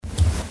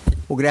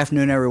Well, good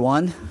afternoon,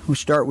 everyone. We'll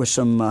start with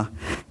some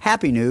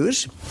happy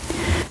news.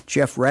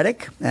 Jeff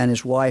Reddick and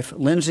his wife,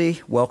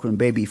 Lindsay, welcomed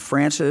baby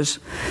Francis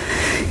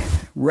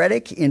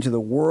Reddick into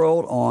the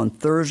world on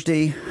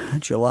Thursday,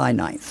 July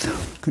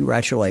 9th.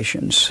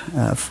 Congratulations.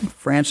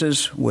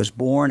 Francis was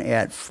born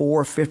at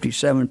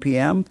 4:57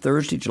 p.m.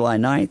 Thursday, July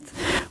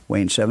 9th,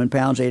 weighing 7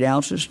 pounds, 8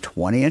 ounces,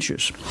 20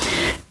 inches.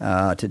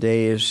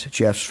 Today is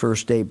Jeff's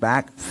first day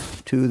back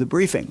to the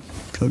briefing.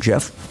 So,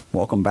 Jeff,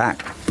 welcome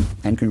back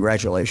and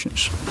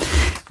congratulations.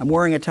 I'm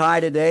wearing a tie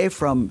today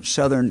from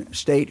Southern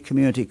State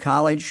Community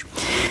College.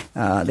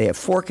 They have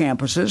 4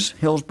 campuses: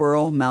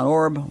 Hillsborough, Mount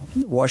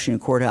Orab, Washington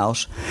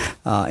Courthouse,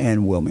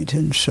 and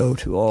Wilmington. So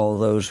to all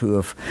those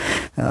who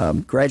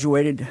have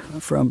graduated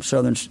from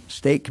Southern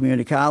State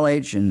Community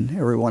College and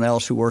everyone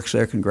else who works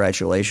there,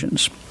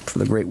 congratulations for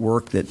the great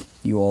work that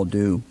you all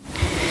do.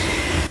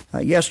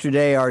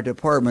 Yesterday, our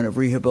Department of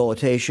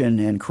Rehabilitation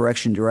and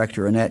Correction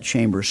Director, Annette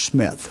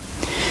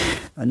Chambers-Smith,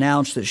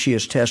 announced that she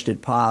has tested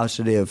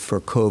positive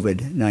for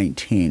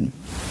COVID-19.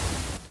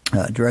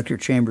 Director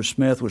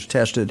Chambers-Smith was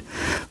tested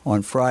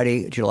on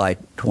Friday, July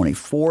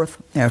 24th,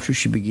 after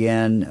she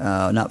began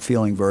not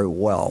feeling very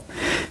well.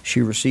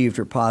 She received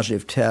her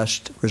positive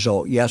test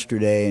result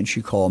yesterday, and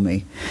she called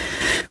me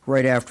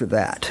right after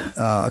that.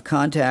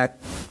 Contact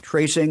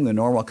tracing, the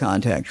normal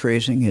contact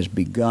tracing, has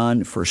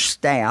begun for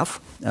staff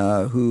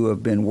who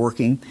have been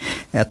working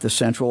at the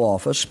central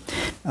office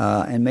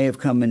and may have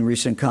come in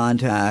recent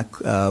contact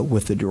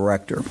with the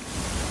director.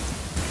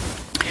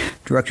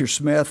 Director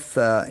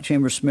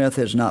Chambers-Smith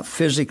has not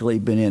physically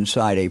been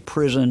inside a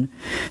prison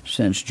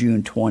since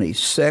June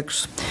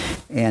 26th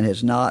and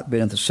has not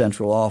been at the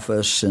central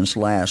office since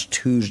last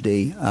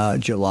Tuesday,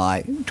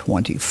 July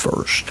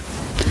 21st.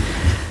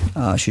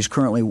 She's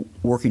currently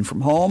working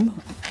from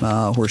home,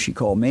 where she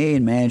called me,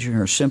 and managing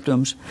her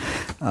symptoms,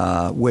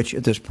 which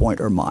at this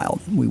point are mild.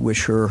 We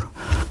wish her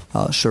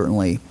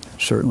certainly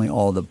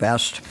all the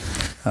best.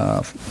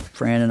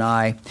 Fran and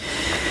I,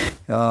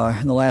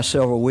 in the last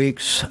several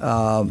weeks,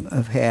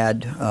 have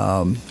had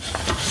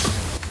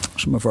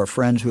some of our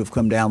friends who have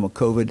come down with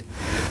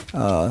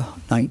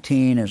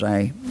COVID-19. As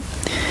I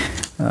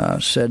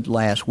said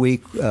last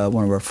week,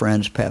 one of our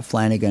friends, Pat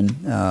Flanagan,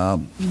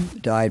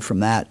 died from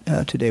that.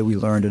 Today we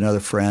learned another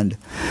friend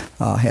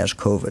has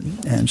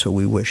COVID, and so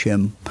we wish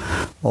him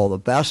all the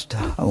best.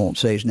 I won't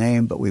say his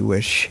name, but we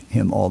wish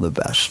him all the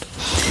best.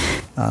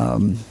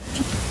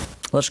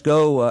 Let's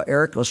go,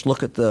 Eric. Let's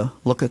look at the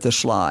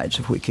slides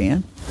if we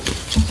can.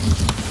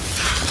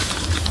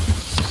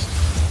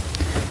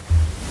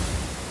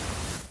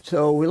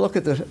 So we look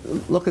at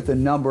the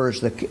numbers.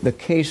 The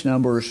case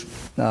numbers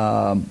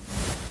are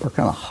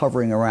kind of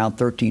hovering around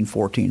 1,300,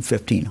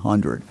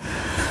 1,400,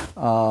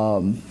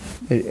 1,500.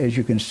 As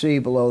you can see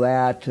below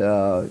that,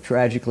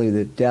 tragically,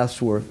 the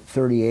deaths were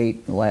 38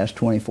 in the last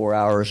 24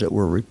 hours that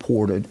were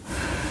reported.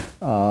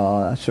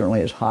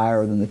 Certainly is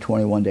higher than the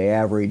 21-day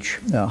average.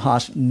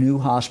 New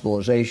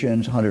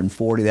hospitalizations,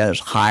 140. That is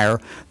higher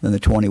than the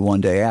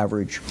 21-day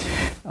average.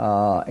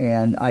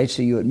 And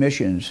ICU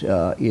admissions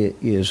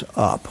is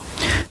up.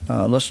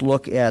 Let's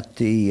look at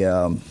the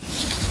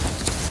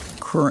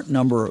current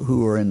number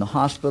who are in the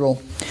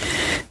hospital.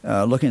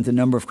 Looking at the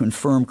number of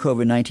confirmed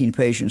COVID-19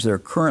 patients that are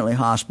currently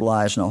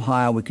hospitalized in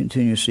Ohio, we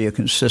continue to see a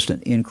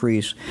consistent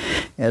increase.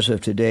 As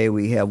of today,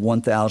 we have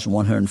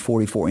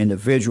 1,144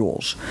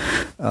 individuals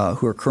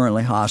who are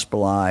currently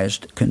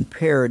hospitalized,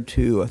 compared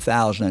to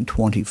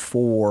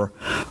 1,024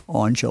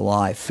 on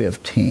July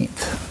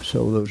 15th.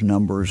 So those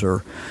numbers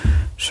are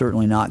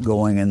certainly not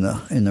going in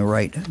the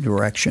right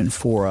direction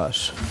for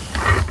us.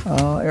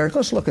 Eric,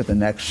 let's look at the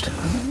next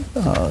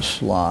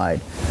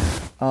slide.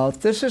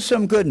 This is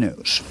some good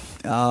news.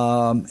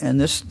 And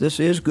this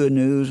is good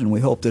news, and we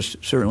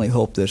certainly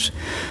hope this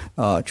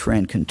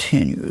trend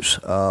continues.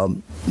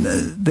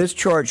 This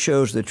chart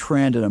shows the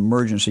trend in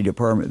emergency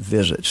department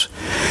visits.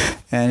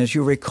 And as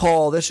you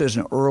recall, this is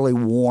an early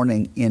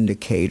warning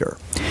indicator.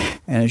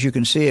 And as you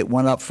can see, it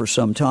went up for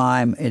some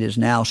time. It has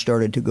now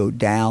started to go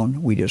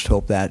down. We just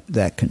hope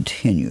that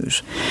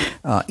continues.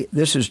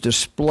 This is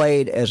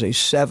displayed as a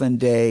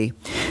 7-day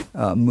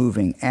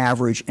moving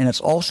average, and it's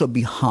also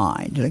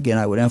behind. And again,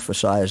 I would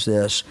emphasize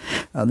this.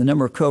 The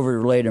number of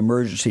COVID-related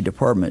emergency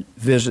department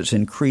visits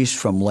increased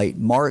from late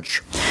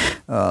March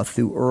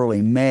through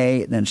early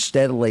May, then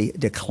steadily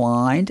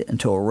declined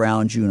until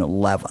around June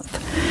 11th.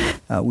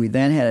 We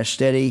then had a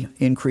steady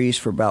increase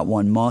for about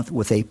 1 month,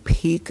 with a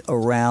peak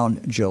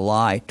around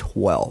July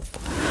 12th.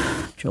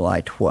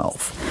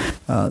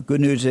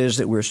 Good news is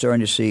that we're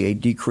starting to see a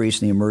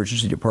decrease in the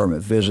emergency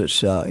department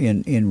visits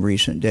in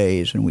recent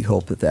days, and we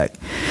hope that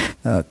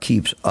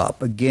keeps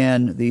up.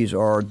 Again, these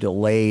are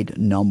delayed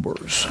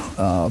numbers,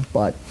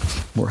 but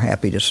we're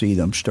happy to see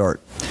them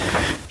start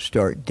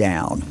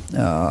down.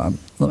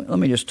 Let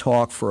me just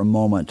talk for a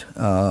moment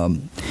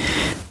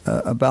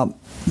about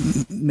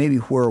maybe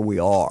where we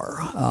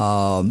are.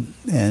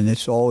 And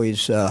it's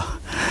always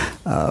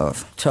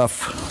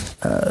tough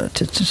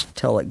to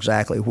tell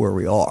exactly where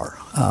we are,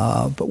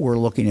 but we're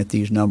looking at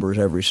these numbers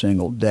every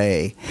single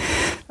day.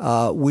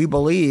 We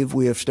believe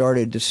we have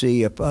started to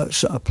see a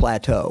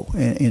plateau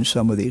in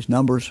some of these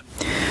numbers,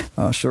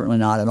 certainly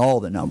not in all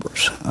the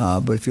numbers.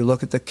 But if you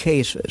look at the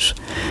cases,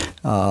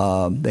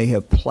 they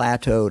have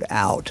plateaued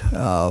out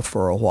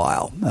for a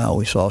while.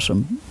 We saw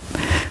some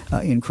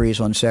increase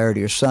on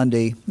Saturday or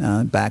Sunday,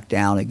 back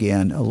down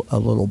again a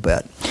little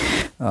bit.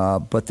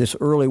 But this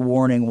early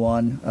warning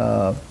one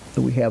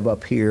that we have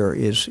up here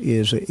is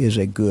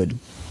a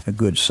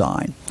good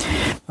sign.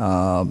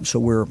 So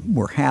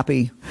we're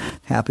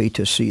happy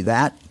to see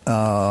that,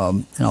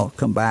 and I'll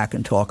come back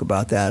and talk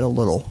about that a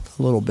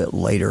little bit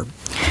later.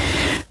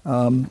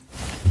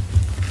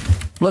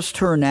 Let's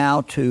turn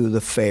now to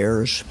the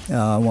fairs.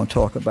 I want to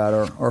talk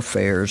about our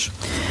fairs.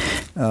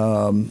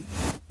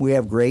 We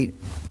have great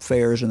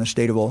fairs in the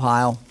state of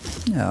Ohio,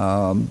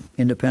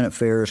 independent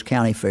fairs,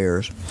 county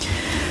fairs.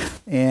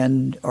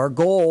 And our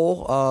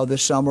goal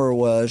this summer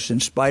was, in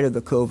spite of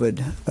the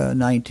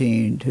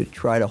COVID-19, to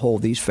try to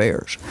hold these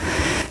fairs.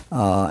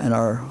 And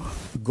our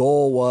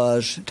goal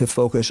was to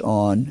focus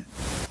on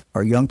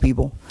our young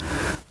people.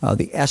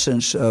 The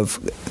essence of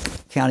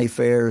county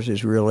fairs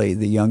is really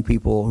the young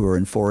people who are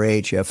in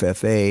 4-H,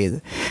 FFA,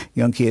 the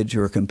young kids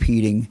who are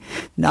competing,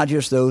 not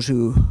just those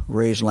who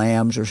raise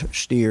lambs or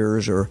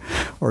steers or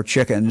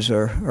chickens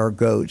or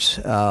goats,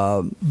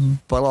 but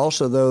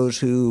also those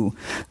who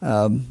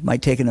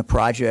might take in a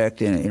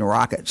project in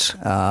rockets,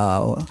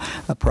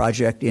 a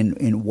project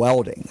in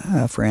welding.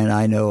 Fran and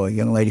I know a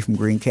young lady from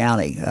Greene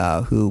County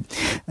who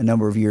a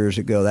number of years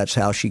ago, that's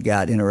how she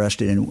got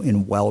interested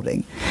in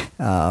welding.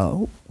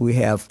 We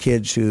have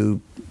kids who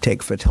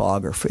take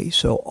photography,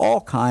 so all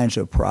kinds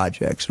of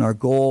projects. And our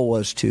goal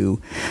was to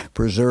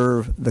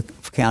preserve the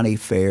county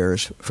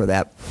fairs for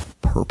that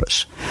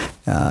purpose.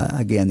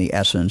 Again, the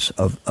essence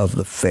of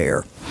the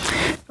fair.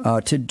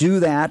 To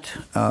do that,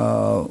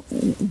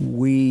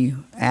 we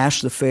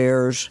asked the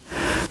fairs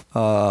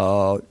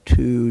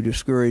to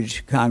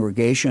discourage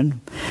congregation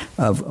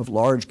of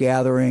large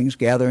gatherings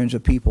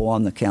of people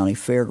on the county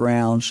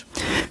fairgrounds.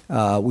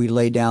 We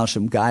laid down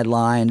some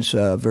guidelines,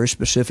 very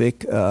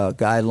specific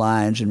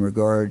guidelines in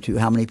regard to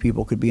how many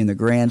people could be in the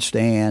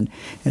grandstand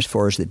as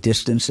far as the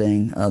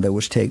distancing that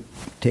was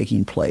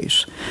taking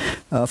place.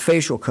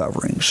 Facial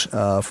coverings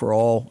for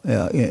all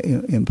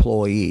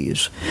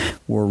employees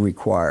were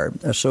required.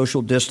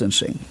 Social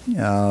distancing.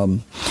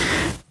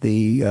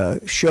 The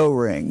show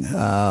ring,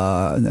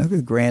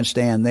 the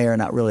grandstand there,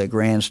 not really a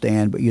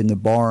grandstand, but in the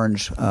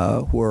barns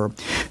where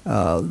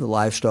the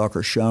livestock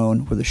are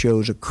shown, where the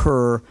shows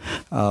occur,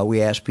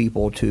 we ask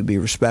people to be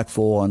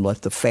respectful and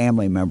let the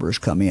family members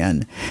come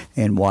in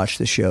and watch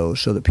the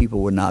shows so that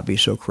people would not be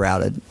so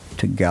crowded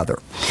together.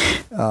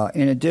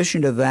 In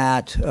addition to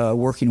that,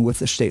 working with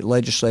the state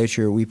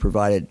legislature, we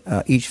provided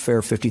each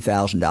fair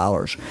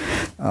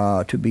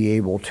 $50,000 to be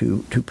able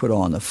to put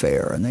on the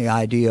fair. And the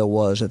idea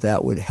was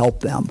that would help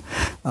them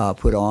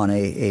put on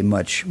a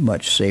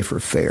much safer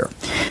fair.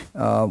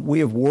 We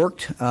have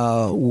worked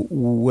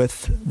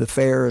with the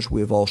fairs.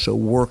 We have also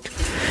worked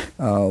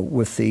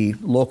with the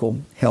local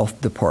health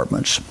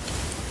departments.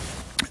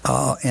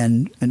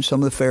 And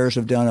some of the fairs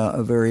have done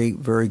a very,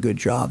 very good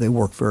job. They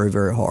work very,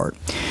 very hard.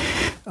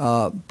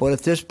 But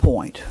at this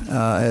point,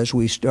 as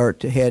we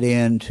start to head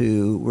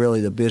into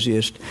really the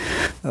busiest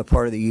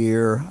part of the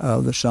year,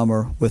 the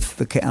summer, with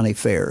the county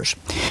fairs,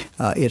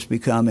 it's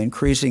become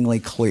increasingly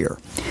clear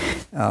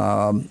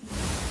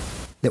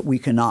that we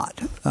cannot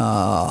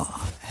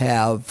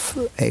have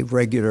a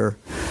regular,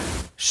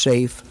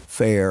 safe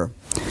fair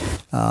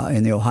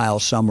in the Ohio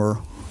summer,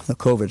 the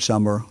COVID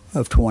summer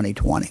of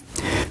 2020.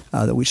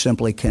 That we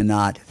simply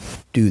cannot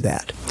do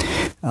that.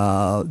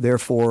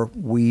 Therefore,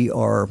 we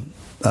are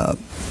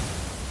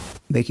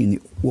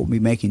we'll be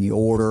making the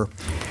order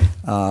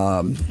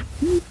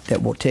that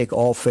will take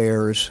all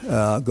fairs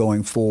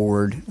going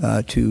forward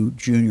to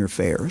junior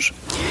fairs.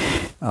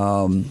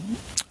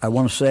 I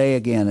want to say,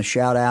 again, a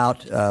shout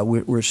out.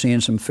 We're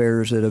seeing some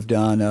fairs that have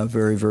done a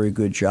very, very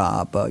good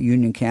job.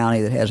 Union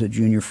County that has a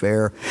junior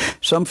fair.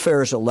 Some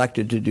fairs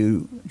elected to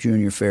do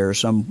junior fairs.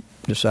 Some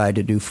decide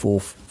to do full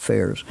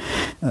fairs.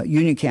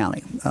 Union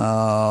County,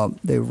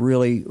 they're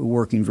really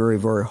working very,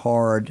 very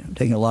hard,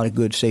 taking a lot of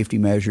good safety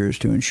measures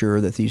to ensure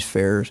that these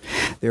fairs,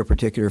 their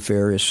particular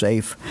fair, is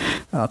safe.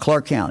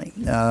 Clark County,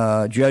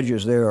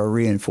 judges there are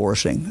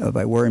reinforcing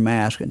by wearing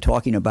masks and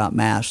talking about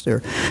masks.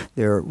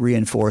 They're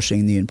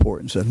reinforcing the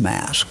importance of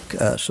masks.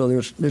 So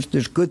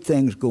there's good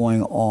things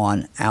going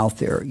on out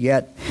there.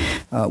 Yet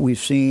we've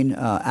seen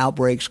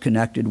outbreaks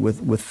connected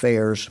with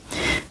fairs.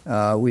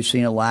 We've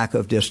seen a lack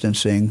of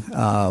distancing.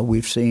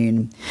 We've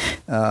seen,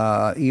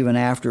 even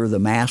after the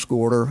mask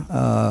order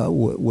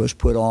was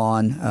put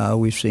on,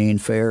 we've seen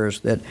fairs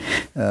that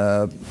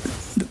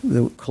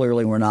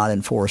clearly were not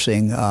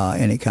enforcing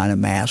any kind of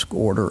mask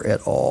order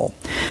at all.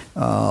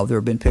 There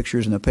have been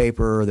pictures in the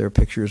paper. There are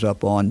pictures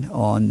up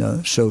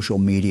on social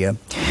media.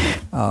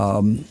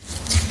 And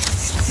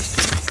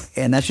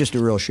that's just a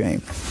real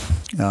shame.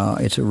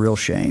 It's a real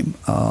shame.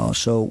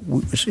 So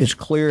it's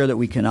clear that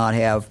we cannot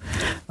have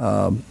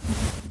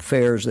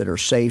fairs that are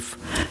safe,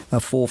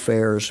 full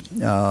fairs.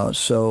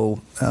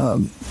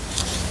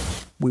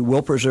 We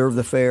will preserve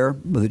the fair,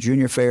 the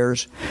junior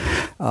fairs,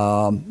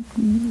 for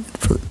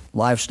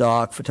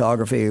livestock,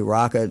 photography,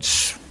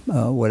 rockets,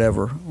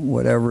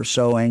 whatever,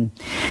 sewing.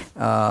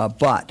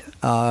 But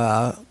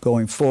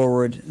going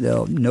forward,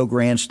 no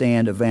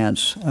grandstand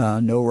events,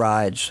 no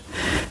rides,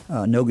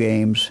 no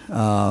games,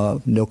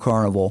 no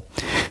carnival,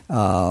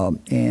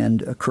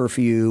 and a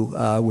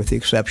curfew with the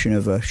exception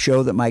of a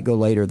show that might go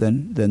later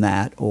than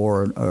that,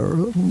 or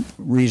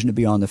reason to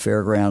be on the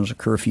fairgrounds, a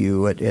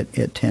curfew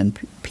at 10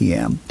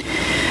 p.m.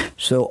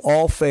 So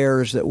all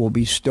fairs that will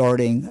be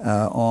starting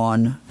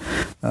on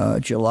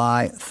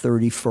July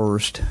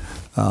 31st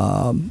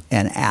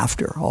and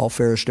after, all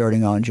fairs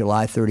starting on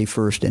July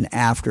 31st and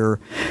after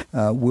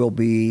will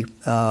be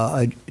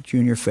a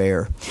junior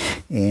fair.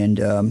 And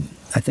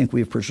I think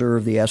we've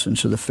preserved the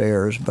essence of the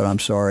fairs, but I'm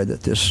sorry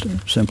that this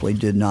simply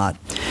did not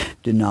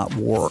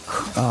work.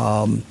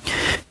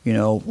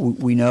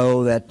 We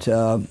know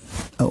that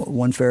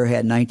one fair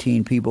had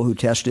 19 people who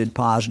tested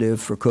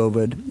positive for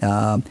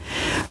COVID.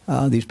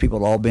 These people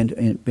had all been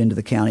to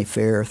the county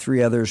fair.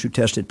 3 others who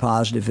tested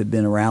positive had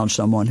been around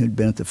someone who'd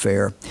been at the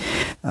fair.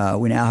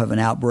 We now have an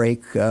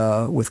outbreak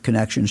with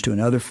connections to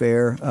another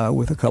fair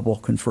with a couple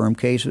confirmed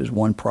cases,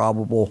 one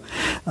probable,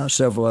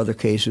 several other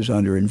cases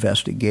under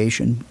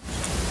investigation.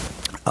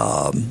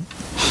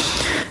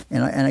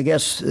 And I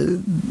guess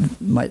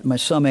my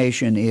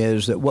summation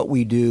is that what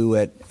we do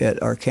at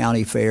our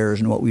county fairs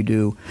and what we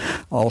do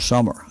all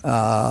summer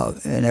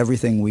and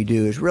everything we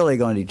do is really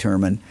going to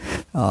determine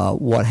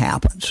what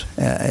happens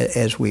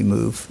as we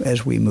move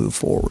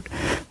forward.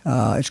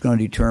 It's going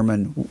to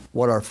determine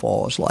what our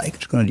fall is like.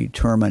 It's going to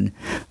determine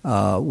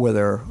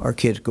whether our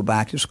kids go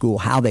back to school,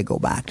 how they go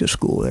back to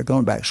school. They're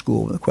going back to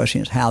school. The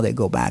question is how they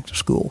go back to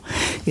school.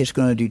 It's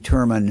going to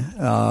determine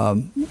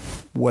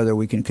whether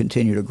we can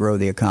continue to grow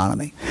the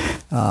economy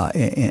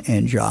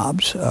and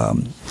jobs.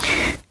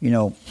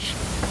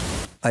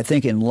 I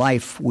think in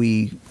life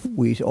we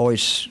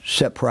always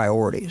set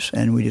priorities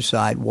and we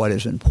decide what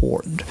is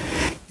important.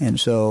 And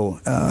so,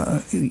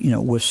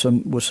 with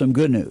some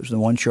good news, the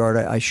one chart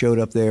I showed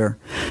up there,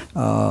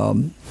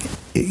 as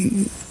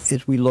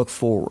we look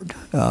forward,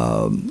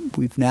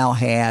 we've now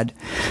had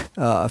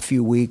a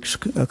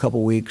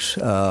couple weeks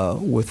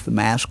with the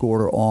mask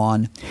order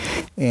on,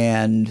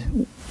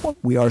 and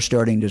we are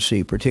starting to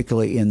see,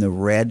 particularly in the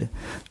red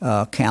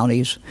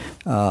counties,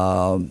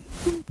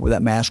 where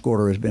that mask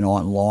order has been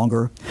on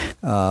longer,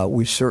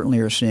 we certainly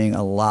are seeing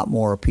a lot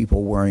more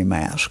people wearing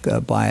masks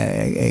by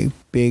a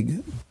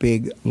big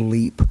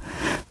leap.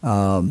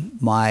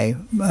 My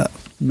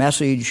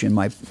message and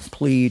my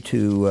plea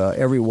to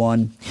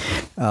everyone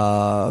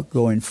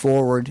going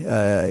forward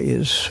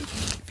is,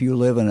 if you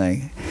live in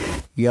a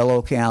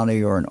yellow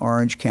county or an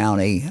orange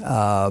county,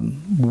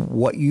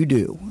 what you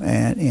do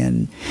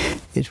and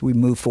as we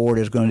move forward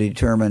is going to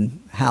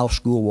determine how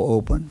school will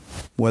open,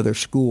 whether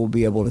school will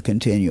be able to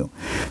continue.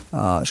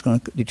 It's going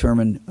to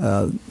determine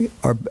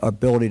our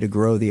ability to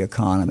grow the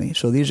economy.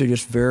 So these are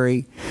just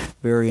very,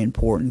 very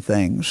important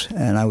things.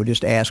 And I would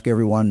just ask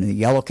everyone in the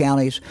yellow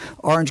counties,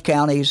 orange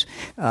counties,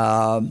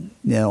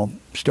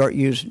 start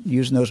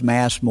using those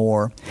masks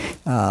more.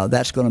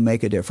 That's going to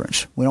make a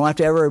difference. We don't have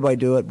to have everybody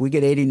do it. We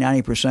get 80,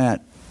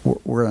 90%.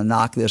 We're going to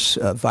knock this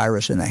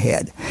virus in the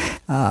head.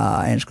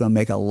 And it's going to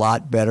make a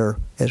lot better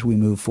as we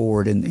move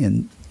forward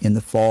in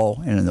the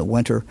fall and in the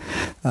winter.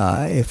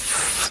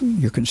 If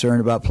you're concerned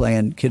about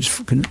playing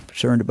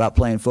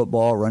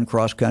football, run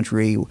cross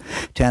country,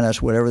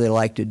 tennis, whatever they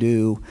like to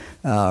do,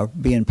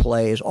 be in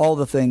plays, all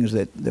the things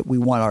that we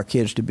want our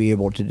kids to be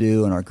able to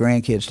do and our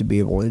grandkids to be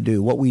able to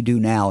do. What we do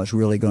now is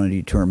really going to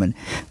determine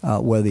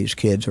whether these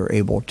kids are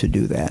able to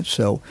do that.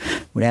 So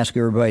we'd ask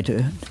everybody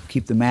to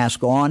keep the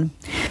mask on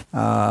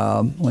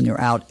when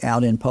you're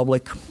out in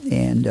public,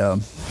 and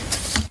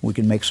we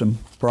can make some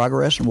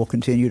progress, and we'll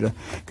continue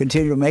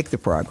to make the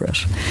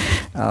progress.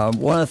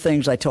 One of the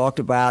things I talked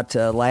about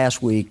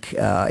last week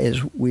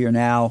is we are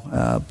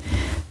now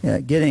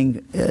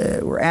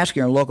we're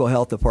asking our local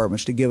health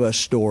departments to give us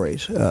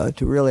stories to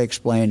really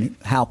explain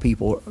how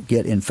people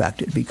get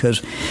infected,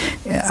 because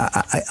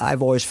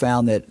I've always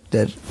found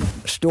that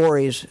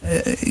stories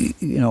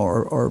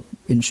are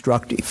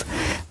instructive,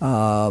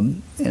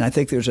 and I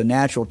think there's a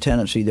natural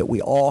tendency that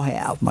we all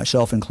have,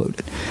 myself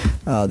included,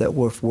 that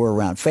if we're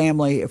around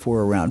family, if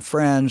we're around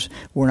friends,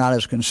 we're not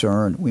as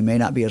concerned. We may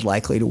not be as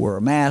likely to wear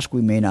a mask.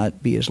 We may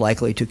not be as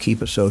likely to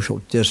keep a social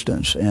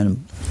distance.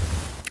 And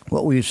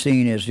what we've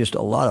seen is just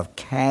a lot of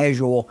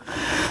casual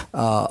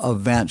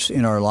events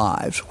in our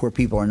lives where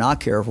people are not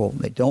careful,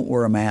 they don't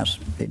wear a mask,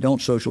 they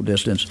don't social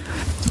distance,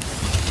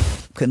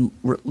 can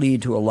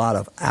lead to a lot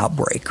of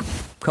outbreak.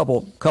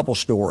 couple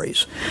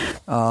stories.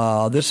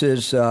 This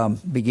is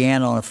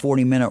began on a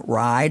 40-minute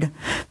ride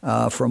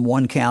from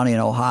one county in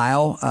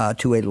Ohio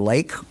to a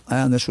lake,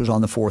 and this was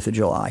on the 4th of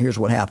July. Here's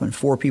what happened.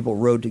 4 people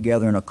rode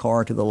together in a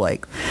car to the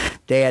lake.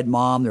 Dad,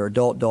 mom, their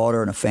adult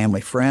daughter, and a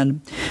family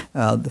friend.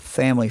 The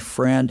family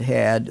friend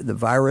had the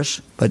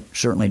virus, but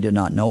certainly did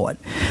not know it.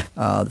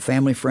 The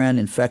family friend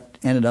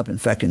ended up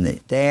infecting the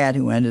dad,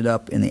 who ended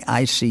up in the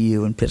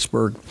ICU in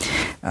Pittsburgh.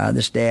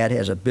 This dad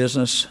has a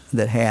business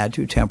that had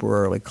to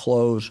temporarily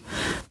close.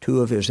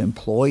 2 of his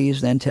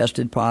employees then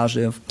tested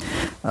positive.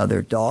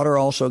 Their daughter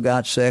also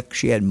got sick.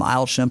 She had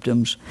mild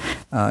symptoms.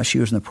 She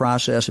was in the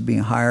process of being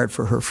hired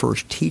for her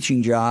first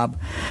teaching job.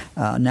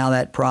 Now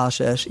that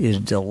process is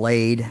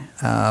delayed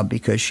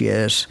because she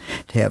has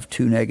to have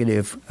 2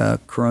 negative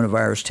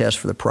coronavirus tests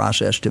for the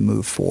process to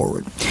move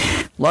forward.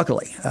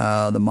 Luckily,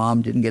 the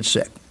mom didn't get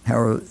sick.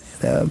 However,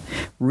 the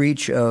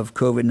reach of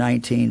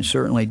COVID-19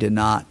 certainly did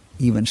not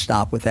even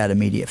stop with that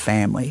immediate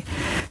family.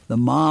 The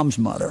mom's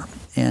mother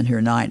in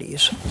her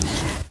 90s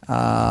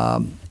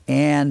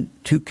and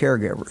 2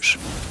 caregivers.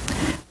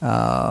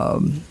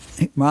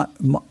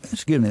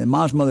 The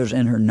mom's mother's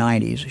in her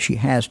 90s. She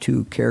has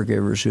 2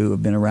 caregivers who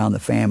have been around the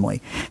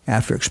family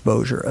after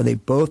exposure. They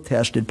both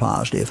tested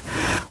positive.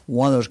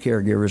 One of those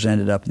caregivers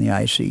ended up in the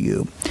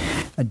ICU.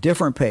 A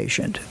different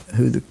patient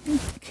who the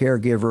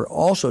caregiver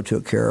also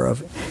took care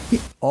of,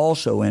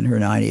 also in her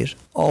 90s,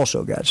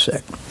 also got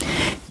sick.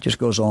 It just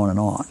goes on and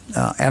on.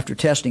 After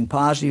testing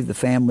positive, the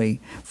family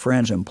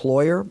friend's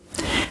employer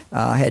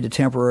had to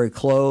temporarily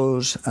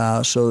close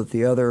so that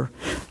the other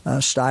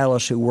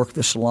stylists who worked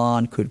the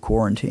salon could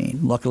quarantine.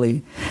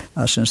 Luckily,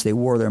 since they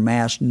wore their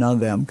masks, none of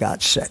them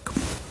got sick.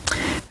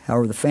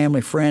 However, the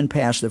family friend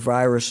passed the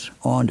virus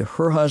on to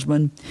her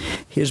husband.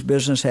 His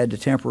business had to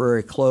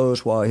temporarily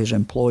close while his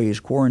employees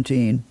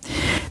quarantined.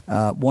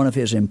 One of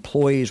his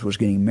employees was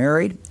getting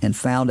married and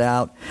found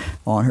out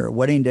on her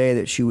wedding day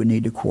that she would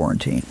need to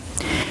quarantine.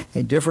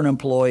 A different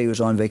employee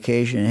was on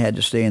vacation and had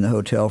to stay in the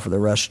hotel for the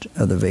rest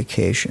of the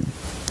vacation.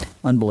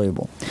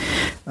 Unbelievable.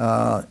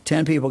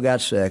 10 people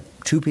got sick.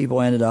 2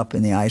 people ended up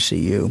in the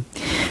ICU.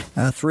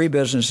 3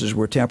 businesses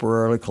were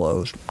temporarily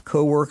closed.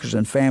 Co-workers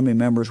and family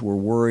members were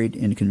worried,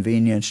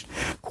 inconvenienced,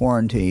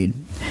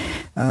 quarantined.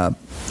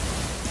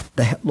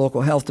 The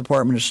local health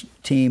department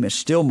team is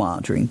still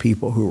monitoring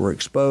people who were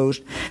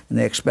exposed, and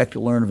they expect to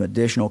learn of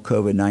additional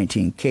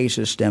COVID-19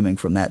 cases stemming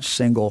from that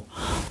single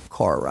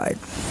car ride.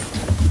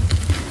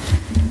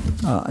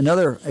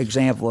 Another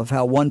example of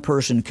how one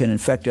person can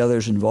infect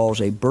others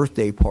involves a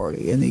birthday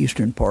party in the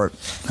eastern part,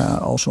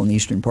 also in the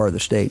eastern part of the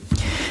state.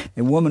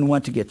 A woman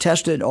went to get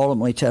tested,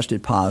 ultimately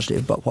tested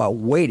positive, but while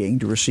waiting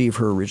to receive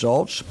her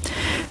results,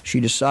 she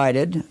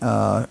decided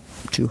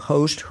to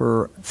host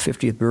her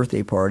 50th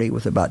birthday party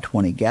with about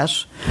 20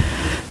 guests.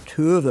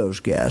 2 of those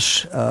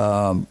guests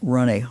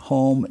run a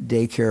home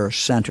daycare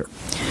center.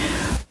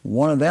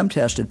 One of them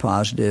tested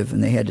positive,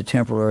 and they had to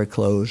temporarily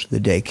close the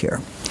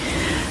daycare.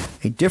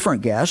 A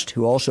different guest,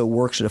 who also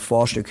works at a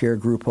foster care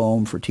group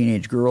home for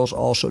teenage girls,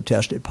 also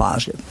tested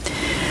positive.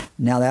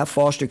 Now that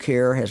foster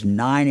care has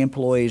 9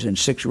 employees and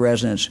 6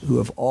 residents who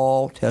have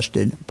all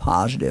tested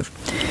positive.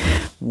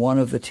 One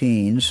of the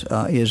teens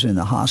is in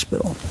the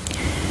hospital.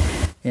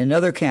 In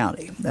another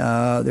county,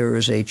 there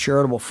was a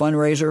charitable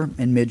fundraiser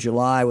in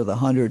mid-July with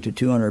 100 to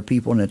 200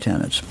 people in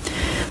attendance.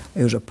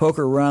 It was a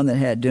poker run that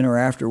had dinner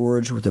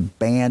afterwards with a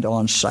band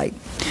on site.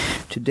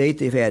 To date,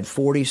 they've had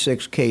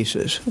 46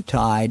 cases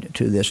tied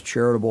to this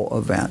charitable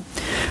event.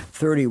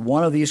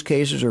 31 of these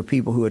cases are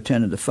people who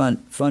attended the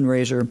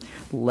fundraiser.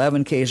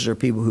 11 cases are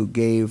people who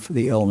gave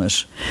the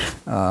illness,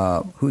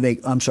 who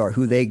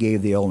they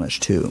gave the illness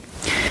to.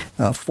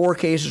 4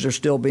 cases are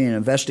still being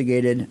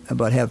investigated,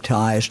 but have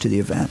ties to the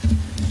event.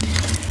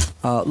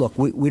 Look,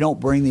 we don't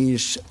bring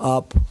these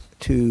up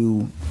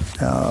to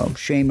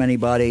shame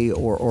anybody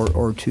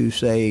or to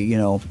say,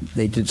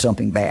 they did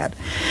something bad.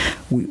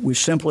 We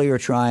simply are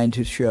trying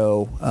to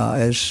show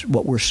as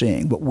what we're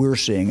seeing,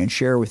 and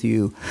share with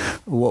you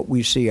what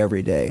we see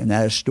every day. And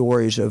that is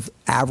stories of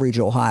average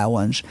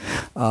Ohioans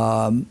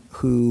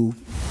who,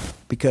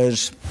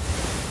 because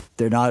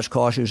they're not as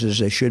cautious as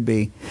they should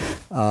be,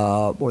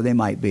 or they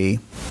might be,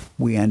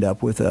 we end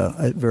up with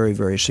a very,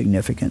 very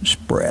significant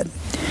spread.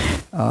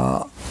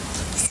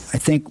 I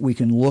think we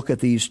can look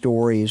at these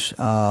stories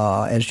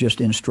as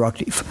just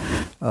instructive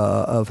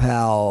of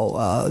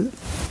how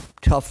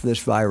tough this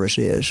virus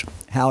is,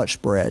 how it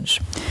spreads,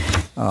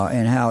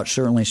 and how it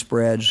certainly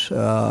spreads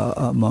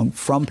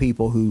from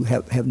people who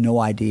have no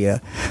idea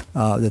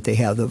that they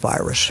have the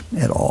virus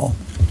at all.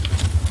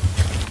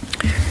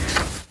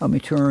 Let me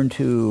turn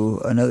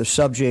to another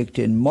subject.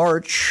 In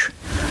March,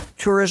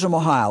 Tourism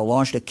Ohio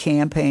launched a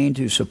campaign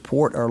to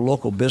support our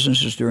local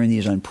businesses during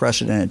these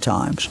unprecedented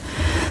times.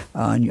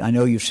 I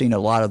know you've seen a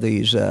lot of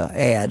these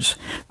ads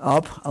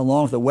up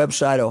along with the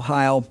website.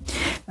 Ohio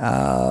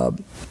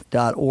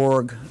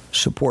 .org,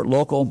 support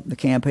local. The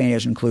campaign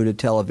has included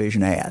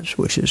television ads,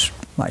 which is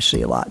I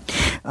see a lot.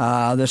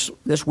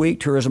 This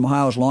week, Tourism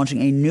Ohio is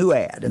launching a new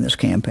ad in this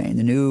campaign.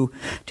 The new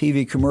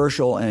TV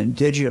commercial and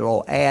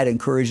digital ad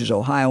encourages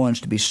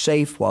Ohioans to be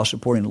safe while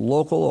supporting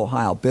local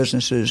Ohio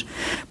businesses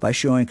by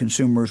showing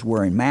consumers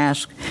wearing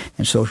masks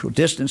and social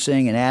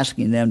distancing and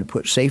asking them to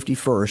put safety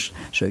first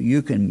so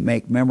you can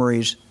make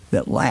memories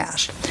that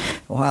last.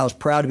 Ohio is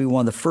proud to be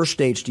one of the first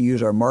states to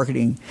use our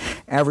marketing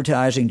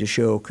advertising to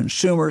show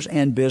consumers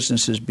and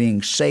businesses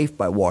being safe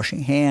by washing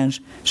hands,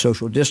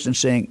 social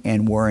distancing,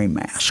 and wearing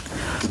masks.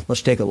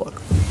 Let's take a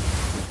look.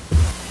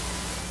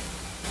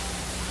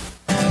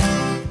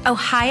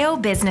 Ohio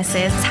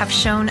businesses have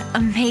shown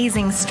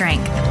amazing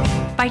strength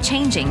by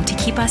changing to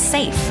keep us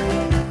safe.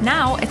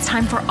 Now it's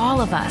time for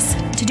all of us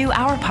to do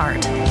our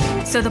part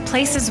so the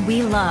places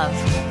we love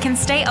can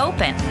stay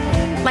open,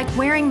 like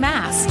wearing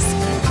masks,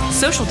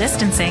 social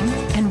distancing,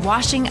 and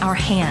washing our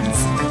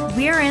hands.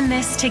 We're in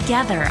this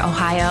together,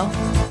 Ohio.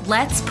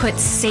 Let's put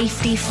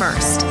safety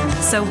first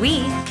so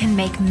we can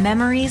make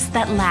memories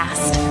that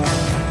last.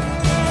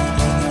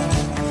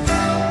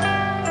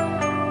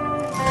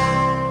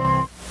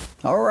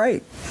 All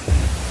right.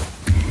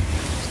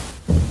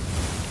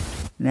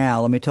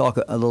 Now, let me talk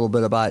a little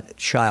bit about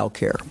child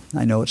care.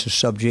 I know it's a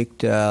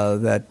subject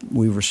that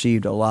we've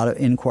received a lot of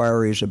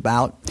inquiries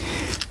about.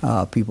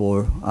 People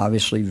are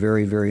obviously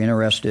very, very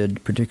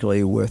interested,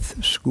 particularly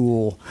with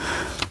school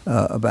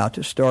about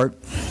to start.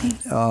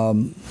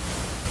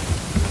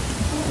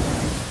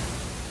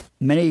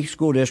 Many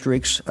school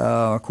districts,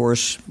 of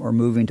course, are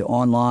moving to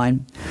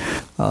online.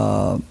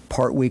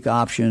 Part-week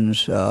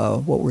options.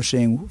 What we're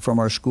seeing from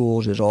our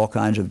schools is all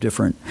kinds of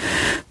different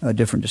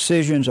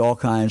decisions, all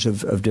kinds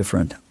of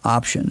different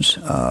options.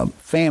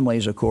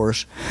 Families, of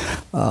course,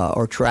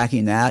 are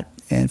tracking that,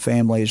 and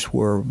families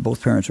where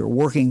both parents are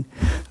working,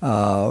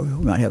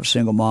 who might have a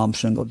single mom,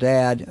 single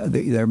dad,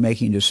 they're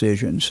making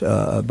decisions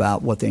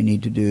about what they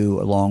need to do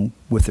along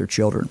with their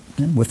children.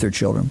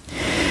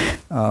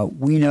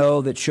 We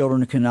know that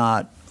children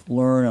cannot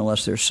learn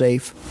unless they're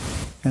safe,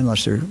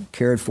 unless they're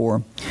cared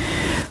for.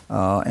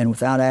 And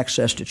without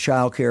access to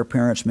child care,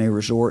 parents may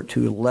resort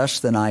to less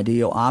than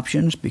ideal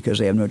options because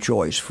they have no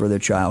choice for their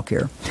child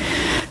care.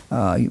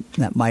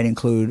 That might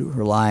include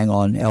relying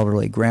on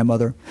elderly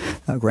grandfather,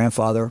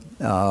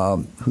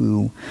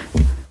 who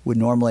would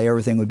normally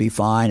everything would be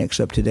fine,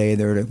 except today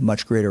they're at a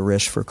much greater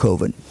risk for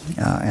COVID,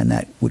 and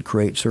that would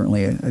create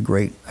certainly a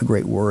great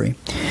worry.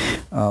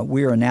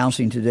 We are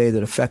announcing today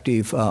that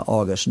effective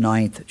August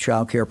 9th,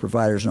 child care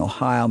providers in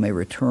Ohio may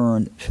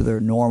return to their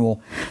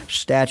normal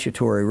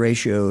statutory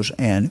ratios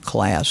and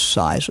class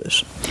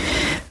sizes.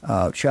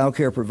 Child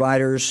care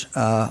providers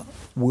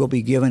will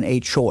be given a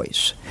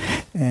choice,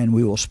 and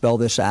we will spell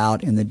this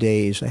out in the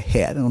days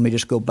ahead. And let me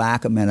just go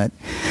back a minute.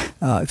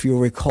 If you'll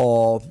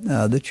recall,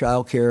 the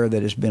child care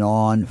that has been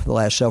on for the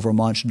last several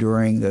months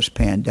during this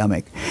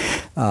pandemic,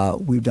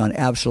 we've done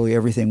absolutely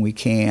everything we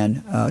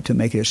can to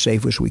make it as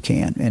safe as we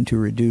can and to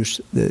reduce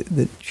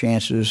the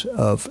chances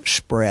of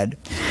spread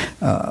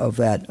of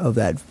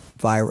that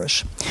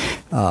virus.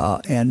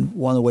 And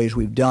one of the ways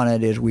we've done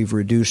it is we've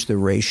reduced the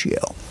ratio.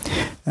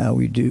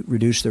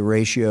 Reduce the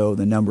ratio,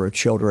 the number of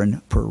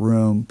children per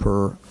room,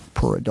 per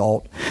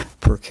adult,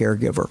 per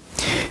caregiver.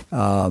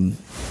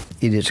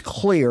 It is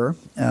clear,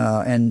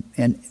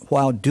 and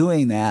while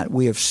doing that,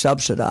 we have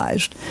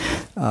subsidized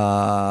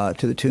to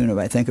the tune of,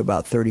 I think,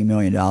 about $30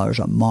 million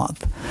a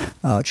month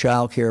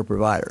child care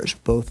providers,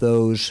 both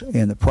those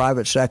in the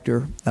private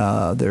sector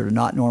that are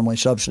not normally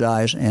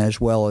subsidized,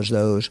 as well as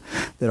those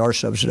that are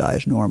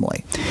subsidized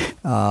normally.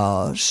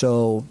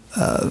 So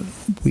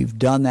we've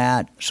done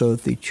that so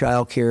that the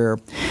child care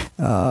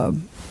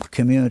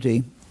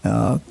community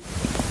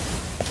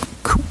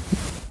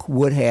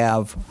would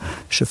have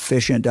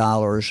sufficient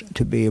dollars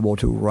to be able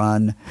to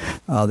run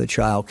the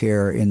child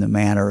care in the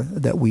manner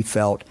that we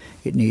felt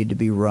it needed to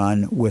be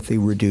run with the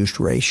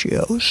reduced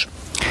ratios.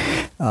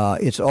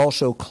 It's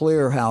also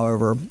clear,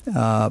 however,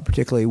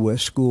 particularly with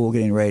school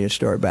getting ready to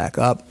start back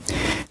up,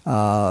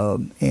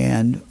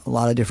 and a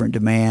lot of different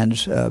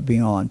demands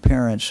being on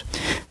parents,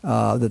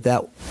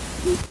 that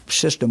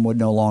system would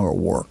no longer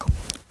work.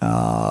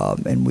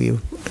 And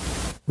we've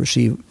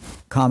received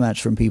comments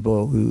from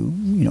people who,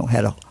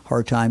 had a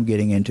hard time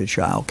getting into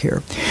child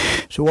care.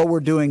 So what we're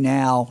doing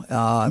now,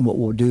 and what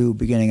we'll do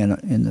beginning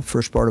in the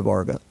first part of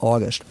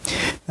August,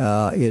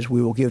 is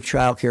we will give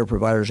child care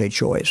providers a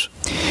choice.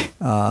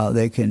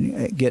 They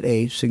can get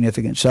a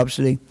significant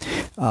subsidy,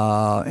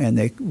 and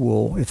they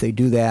will, if they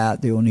do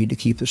that, they will need to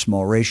keep the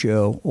small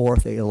ratio, or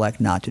if they elect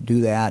not to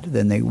do that,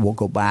 then they will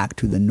go back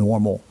to the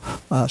normal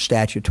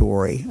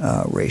statutory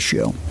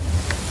ratio.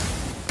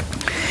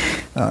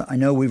 I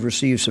know we've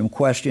received some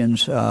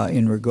questions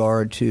in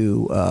regard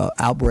to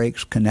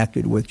outbreaks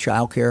connected with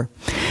child care.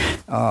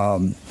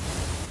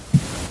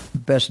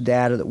 Best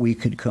data that we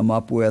could come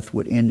up with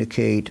would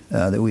indicate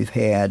that we've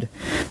had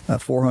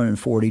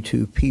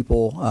 442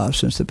 people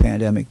since the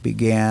pandemic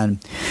began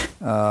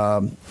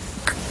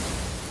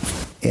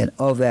And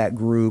of that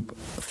group,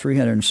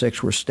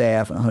 306 were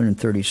staff and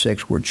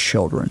 136 were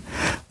children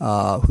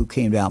who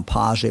came down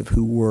positive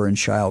who were in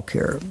child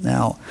care.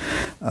 Now,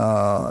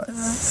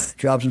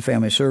 Jobs and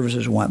Family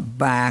Services went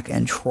back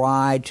and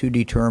tried to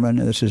determine,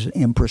 this is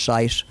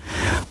imprecise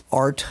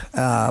art,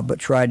 but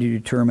tried to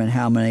determine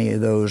how many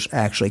of those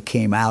actually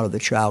came out of the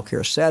child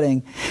care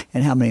setting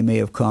and how many may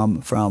have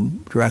come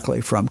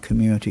directly from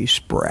community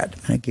spread.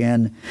 And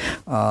again,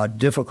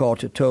 difficult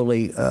to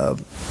totally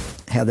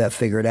have that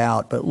figured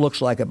out, but it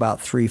looks like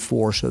about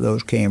 3/4 of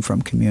those came from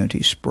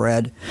community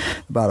spread.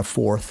 About a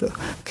fourth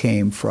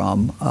came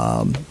from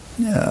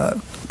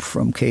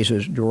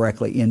cases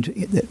directly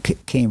that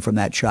came from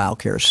that child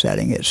care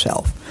setting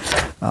itself.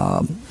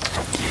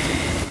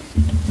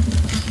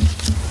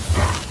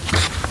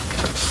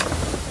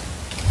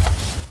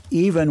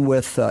 Even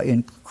with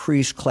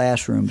increased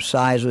classroom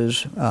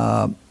sizes,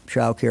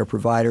 child care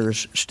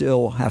providers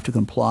still have to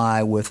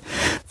comply with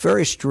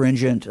very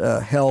stringent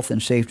health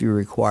and safety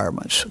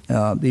requirements.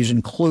 These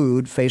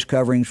include face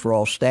coverings for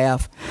all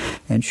staff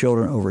and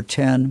children over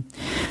 10,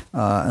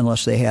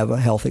 unless they have a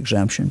health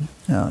exemption.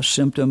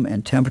 Symptom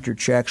and temperature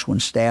checks when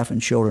staff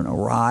and children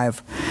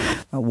arrive.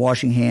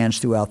 Washing hands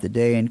throughout the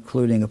day,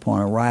 including upon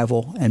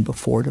arrival and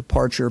before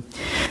departure.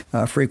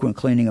 Frequent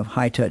cleaning of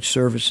high-touch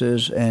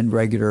surfaces and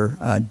regular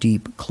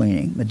deep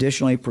cleaning.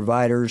 Additionally,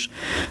 providers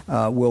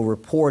will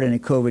report any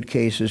COVID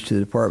cases to the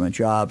Department of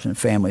Jobs and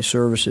Family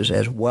Services,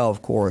 as well,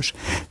 of course,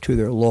 to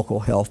their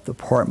local health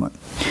department.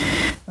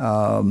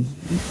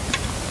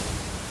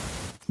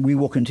 We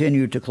will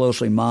continue to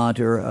closely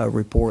monitor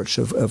reports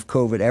of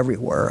COVID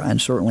everywhere, and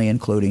certainly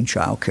including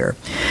child care,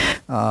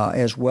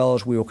 as well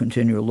as we will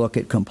continue to look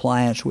at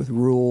compliance with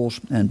rules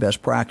and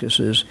best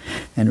practices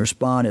and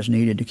respond as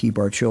needed to keep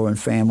our children,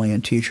 family,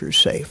 and teachers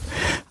safe.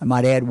 I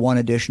might add one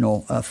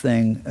additional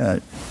thing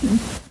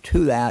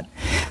to that,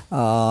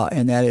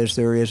 and that is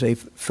there is a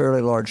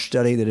fairly large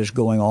study that is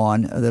going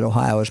on that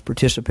Ohio has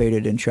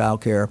participated in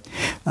child care.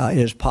 It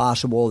is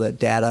possible that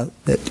data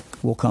that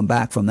will come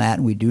back from that,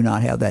 and we do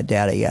not have that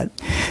data yet,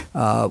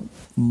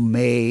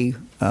 may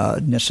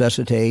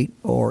necessitate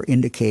or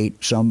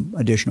indicate some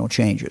additional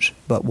changes.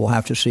 But we'll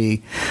have to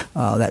see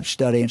that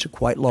study. It's a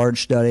quite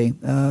large study,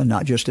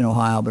 not just in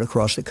Ohio, but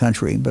across the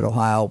country. But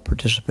Ohio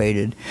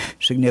participated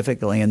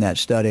significantly in that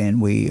study,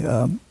 and we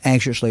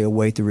anxiously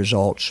await the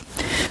results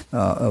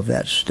of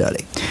that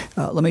study.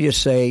 Let me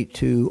just say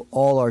to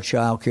all our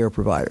child care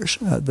providers,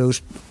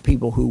 those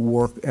people who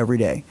work every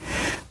day,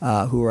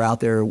 who are out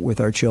there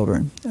with our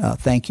children,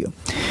 thank you.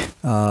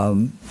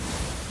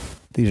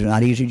 These are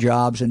not easy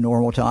jobs in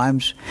normal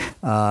times,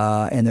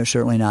 and they're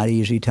certainly not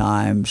easy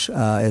times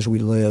as we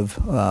live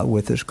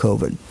with this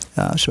COVID.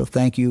 So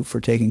thank you for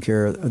taking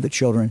care of the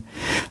children.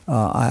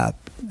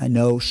 I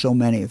know so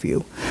many of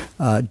you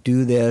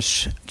do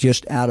this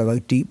just out of a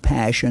deep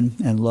passion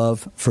and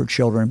love for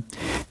children,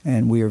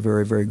 and we are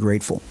very, very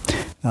grateful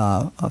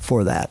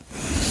for that.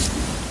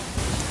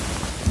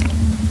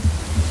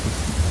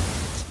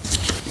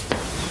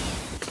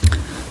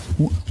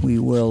 We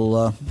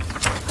will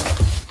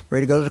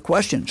ready to go to the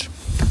questions.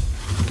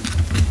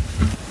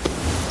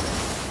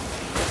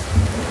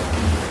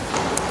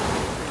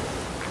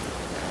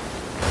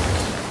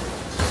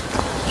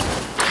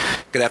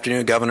 Good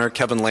afternoon, Governor.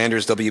 Kevin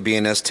Landers,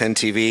 WBNS 10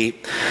 TV.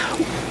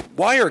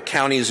 Why are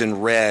counties in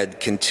red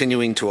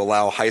continuing to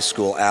allow high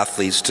school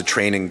athletes to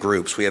train in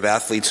groups? We have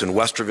athletes in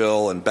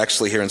Westerville and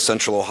Bexley here in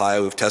Central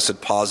Ohio who've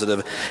tested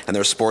positive and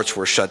their sports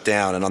were shut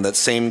down. And on that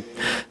same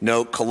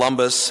note,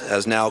 Columbus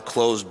has now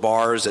closed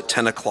bars at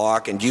 10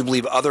 o'clock. And do you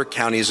believe other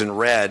counties in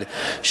red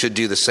should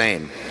do the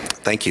same?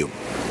 Thank you.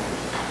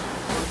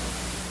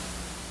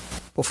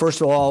 Well,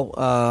 first of all,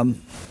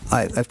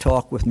 I've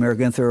talked with Mayor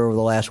Ginther over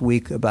the last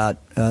week about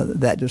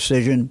that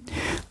decision.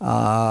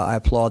 I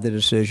applaud the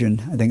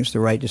decision. I think it's the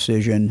right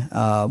decision.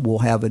 We'll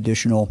have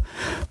additional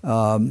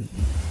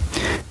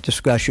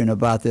discussion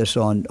about this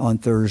on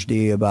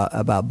Thursday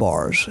about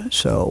bars.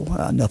 So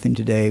nothing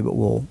today, but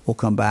we'll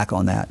come back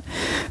on that.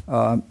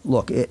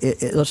 Look,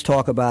 let's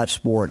talk about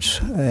sports,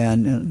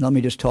 and let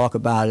me just talk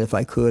about it, if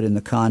I could, in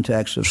the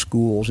context of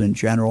schools in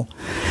general.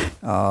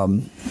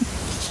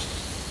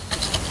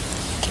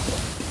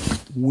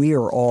 We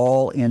are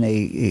all in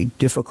a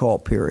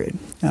difficult period.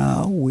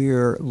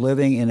 We're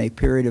living in a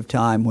period of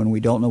time when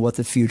we don't know what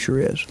the future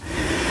is.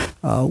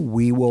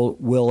 We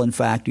will in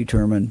fact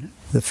determine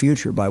the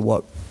future by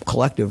what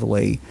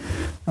collectively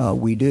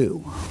we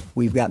do.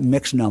 We've got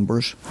mixed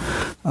numbers.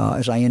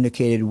 As I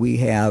indicated, we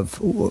have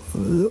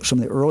some of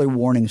the early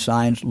warning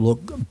signs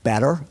look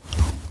better,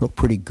 look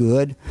pretty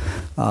good.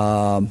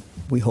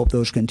 We hope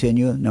those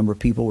continue. A number of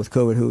people with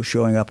COVID who are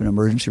showing up in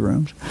emergency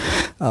rooms.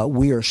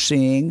 We are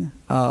seeing,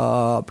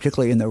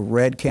 particularly in the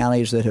red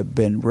counties that have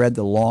been red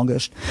the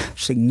longest,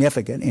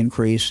 significant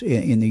increase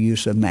in the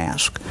use of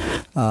masks.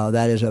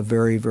 That is a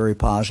very, very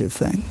positive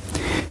thing.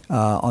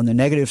 On the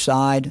negative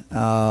side,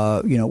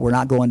 we're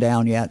not going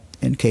down yet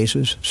in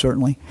cases,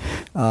 certainly.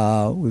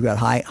 We've got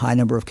high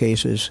number of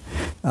cases.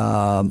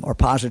 Our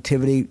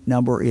positivity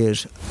number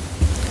is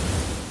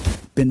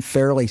been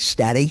fairly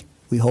steady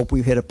We hope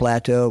we've hit a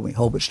plateau. We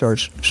hope it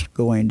starts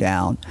going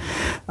down.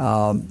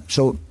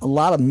 So a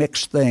lot of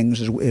mixed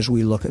things as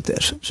we look at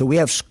this. So we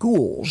have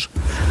schools,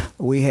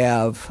 we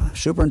have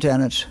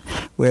superintendents,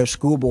 we have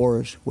school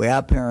boards, we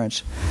have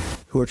parents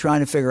who are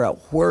trying to figure out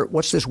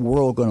what's this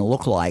world going to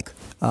look like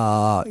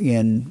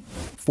in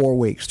 4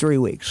 weeks, 3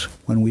 weeks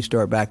when we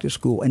start back to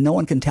school. And no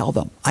one can tell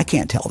them. I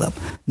can't tell them.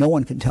 No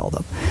one can tell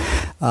them.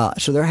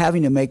 So they're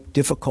having to make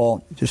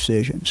difficult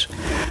decisions.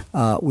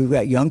 We've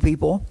got young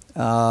people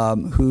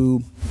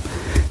who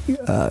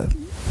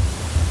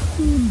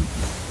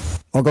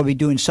are going to be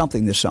doing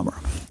something this summer.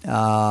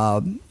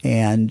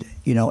 And,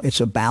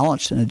 it's a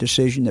balance and a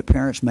decision that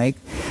parents make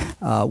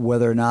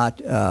whether or not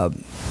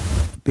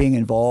being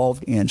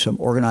involved in some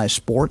organized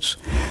sports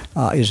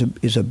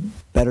is a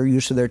better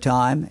use of their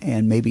time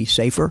and maybe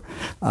safer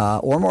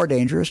or more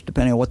dangerous,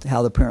 depending on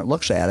how the parent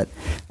looks at it,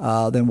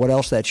 than what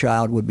else that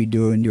child would be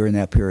doing during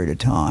that period of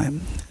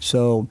time.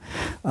 So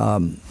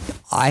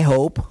I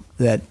hope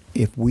that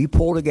if we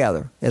pull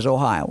together as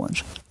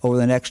Ohioans over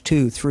the next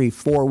 2, 3,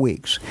 4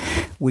 weeks,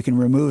 we can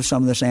remove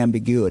some of this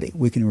ambiguity.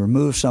 We can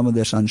remove some of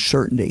this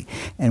uncertainty,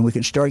 and we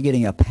can start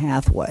getting a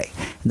pathway.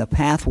 And the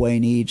pathway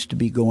needs to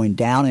be going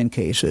down in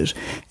cases,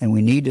 and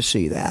we need to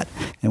see that.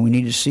 And we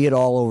need to see it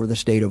all over the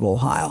state of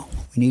Ohio.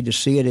 We need to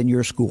see it in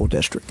your school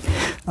district.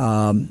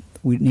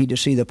 We need to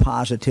see the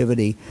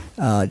positivity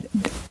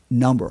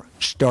number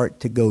start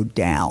to go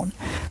down.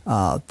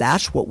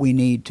 That's what we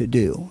need to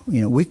do.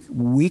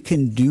 We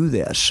can do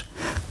this,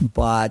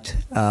 but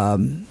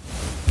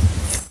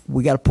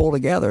we got to pull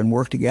together and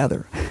work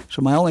together.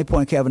 So my only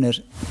point, Kevin,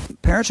 is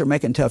parents are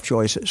making tough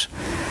choices,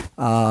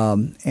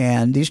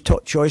 and these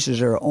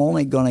choices are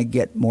only going to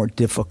get more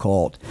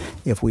difficult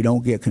if we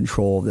don't get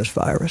control of this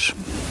virus.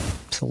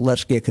 So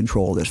let's get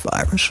control of this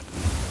virus.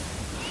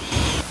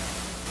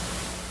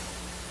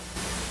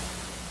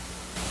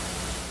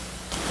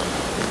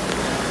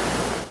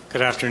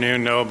 Good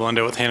afternoon. Noah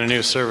Blunda with Hannah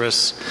News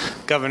Service.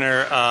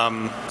 Governor,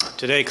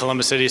 today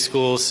Columbus City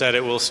Schools said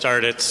it will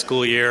start its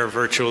school year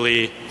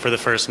virtually for the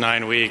first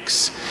 9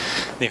 weeks.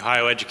 The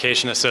Ohio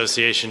Education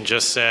Association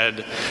just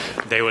said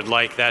they would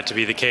like that to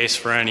be the case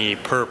for any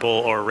purple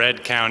or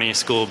red county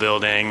school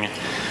building.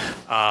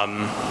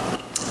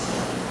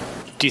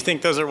 Do you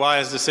think those are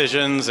wise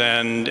decisions,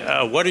 and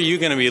what are you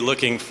going to be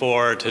looking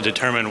for to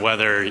determine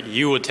whether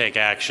you would take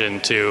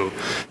action to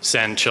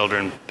send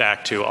children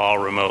back to all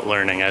remote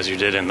learning as you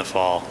did in the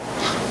fall?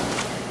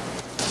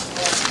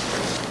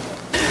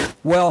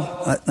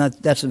 Well,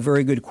 that's a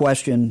very good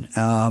question.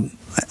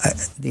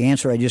 The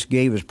answer I just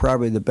gave is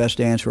probably the best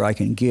answer I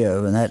can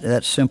give, and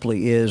that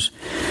simply is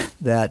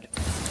that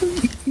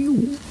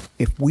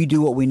if we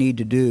do what we need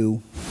to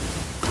do,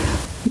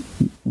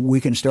 we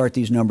can start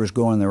these numbers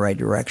going in the right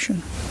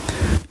direction.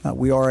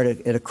 We are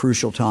at a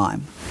crucial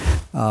time.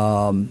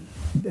 And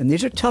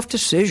these are tough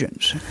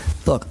decisions.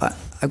 Look,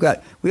 we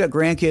got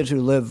grandkids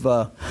who live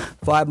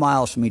 5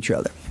 miles from each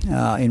other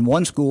in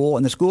one school,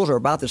 and the schools are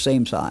about the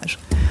same size.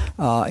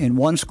 In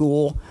one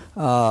school,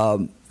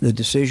 the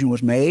decision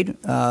was made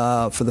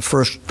for the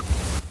first,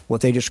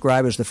 what they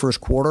describe as the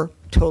first quarter,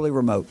 totally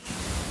remote.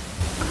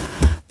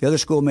 The other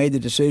school made the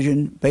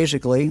decision,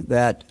 basically,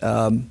 that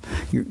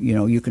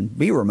you can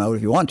be remote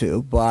if you want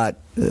to, but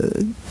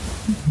the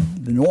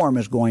norm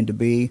is going to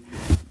be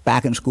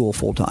back in school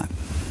full time.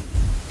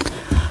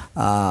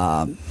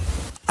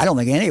 I don't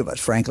think any of us,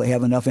 frankly,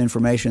 have enough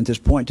information at this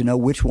point to know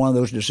which one of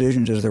those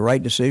decisions is the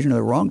right decision or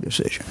the wrong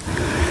decision.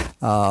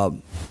 What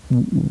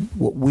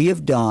we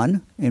have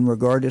done in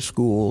regard to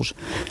schools,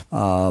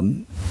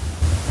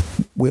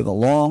 we have a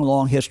long,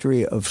 long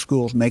history of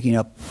schools making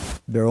up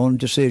their own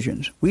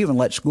decisions. We even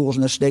let schools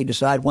in this state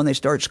decide when they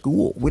start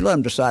school. We let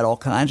them decide all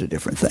kinds of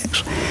different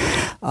things.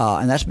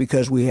 And that's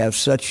because we have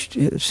such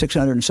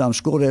 600 and some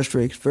school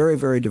districts, very,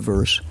 very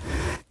diverse,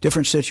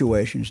 different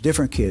situations,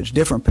 different kids,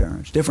 different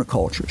parents, different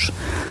cultures.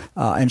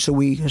 And so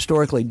we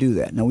historically do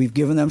that. Now, we've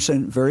given them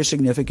some very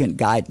significant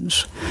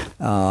guidance,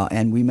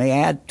 and we may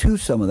add to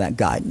some of that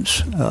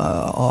guidance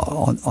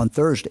on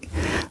Thursday.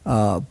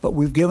 But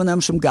we've given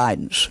them some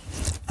guidance.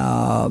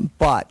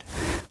 But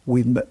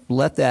we've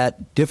let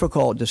that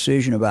difficult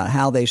decision about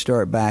how they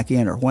start back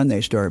in or when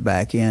they start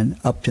back in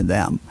up to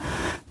them.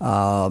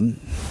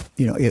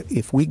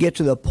 If we get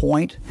to the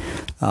point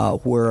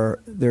where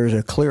there's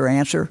a clear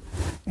answer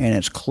and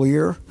it's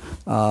clear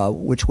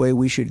which way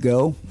we should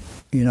go,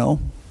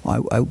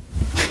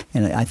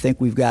 I think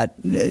we've got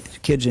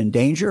kids in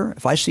danger.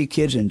 If I see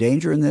kids in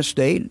danger in this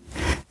state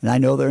and I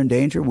know they're in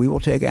danger, we will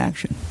take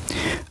action.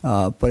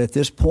 But at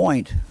this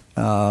point,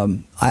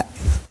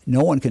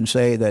 no one can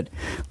say that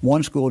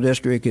one school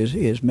district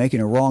is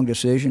making a wrong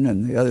decision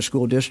and the other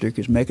school district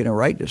is making a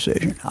right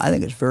decision. I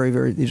think it's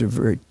these are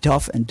very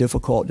tough and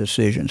difficult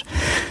decisions.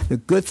 The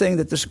good thing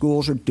that the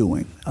schools are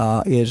doing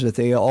is that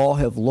they all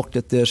have looked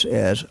at this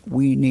as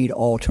we need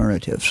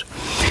alternatives,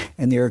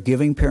 and they are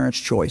giving parents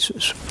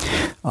choices.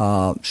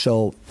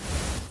 So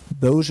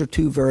those are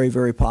two very,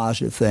 very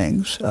positive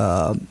things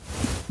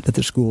that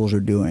the schools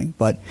are doing.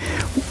 But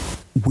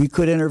We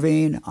could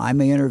intervene. I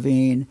may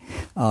intervene,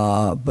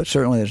 but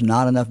certainly there's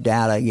not enough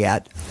data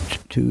yet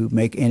to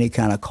make any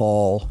kind of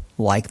call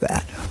like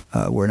that.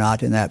 We're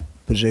not in that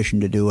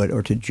position to do it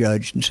or to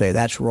judge and say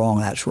that's wrong,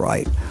 that's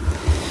right.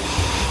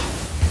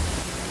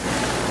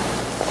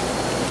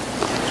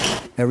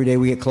 Every day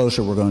we get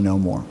closer, we're going to know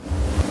more.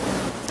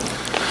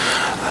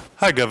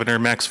 Hi, Governor.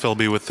 Max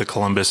Philby with the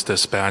Columbus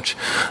Dispatch.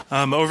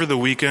 Over the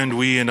weekend,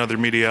 we and other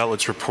media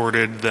outlets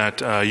reported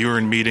that you were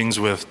in meetings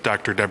with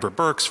Dr. Deborah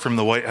Birx from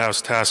the White House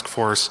Task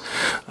Force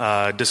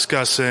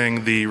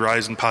discussing the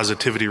rise in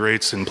positivity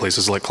rates in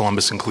places like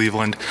Columbus and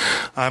Cleveland.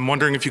 I'm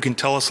wondering if you can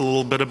tell us a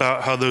little bit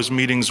about how those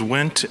meetings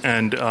went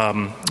and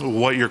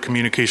what your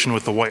communication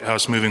with the White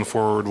House moving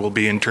forward will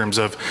be in terms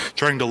of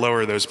trying to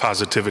lower those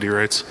positivity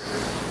rates.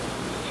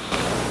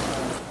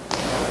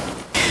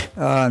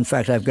 In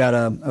fact, I've got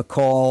a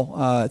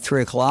call at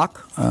 3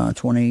 o'clock,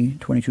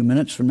 22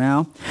 minutes from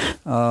now,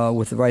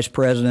 with the Vice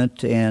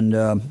President and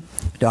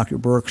Dr.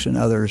 Birx and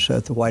others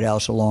at the White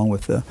House, along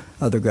with the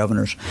other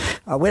governors.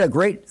 We had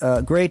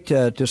a great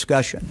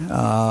discussion.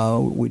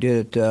 We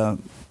did it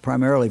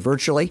primarily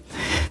virtually.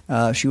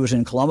 She was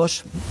in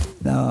Columbus.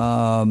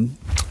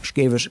 She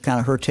gave us kind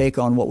of her take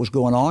on what was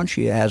going on.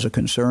 She has a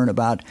concern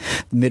about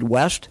the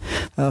Midwest,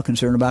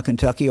 concern about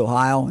Kentucky,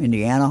 Ohio,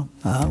 Indiana,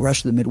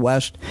 rest of the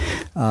Midwest.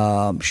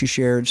 She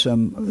shared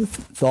some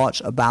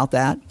thoughts about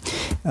that.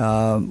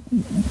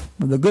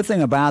 The good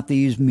thing about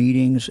these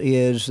meetings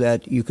is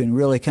that you can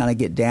really kind of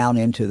get down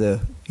into the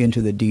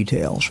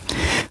details.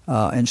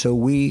 And so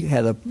we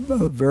had a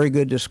very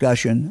good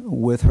discussion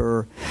with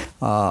her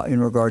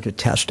in regard to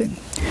testing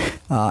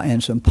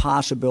and some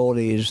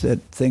possibilities,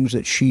 that things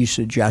that she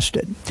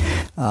suggested.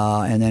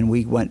 And then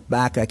we went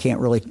back. I can't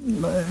really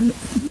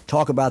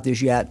talk about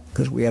this yet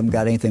because we haven't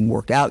got anything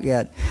worked out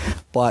yet.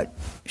 But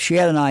she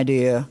had an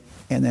idea,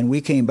 and then we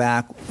came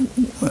back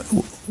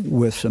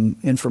with some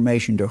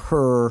information to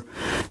her,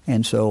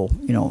 and so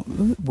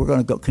we're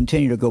going to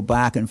continue to go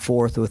back and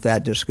forth with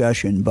that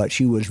discussion. But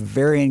she was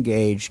very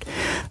engaged.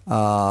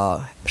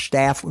 Her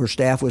staff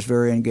was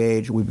very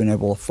engaged. We've been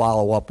able to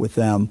follow up with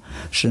them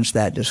since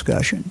that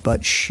discussion.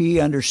 But she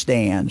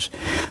understands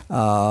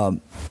the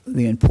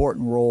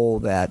important role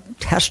that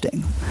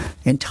testing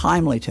and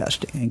timely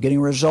testing and getting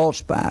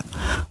results back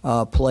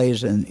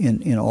plays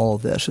in all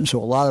of this. And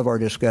so a lot of our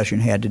discussion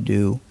had to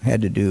do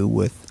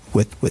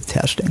with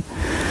testing.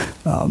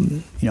 I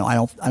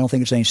don't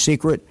think it's any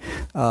secret.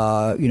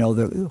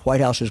 The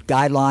White House's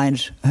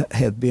guidelines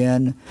have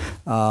been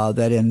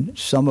that in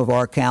some of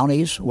our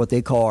counties, what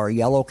they call our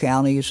yellow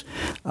counties,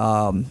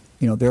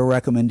 their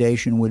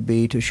recommendation would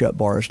be to shut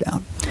bars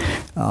down.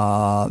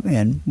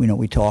 And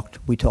we talked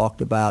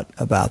about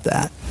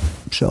that.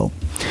 So,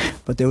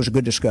 but there was a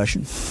good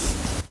discussion.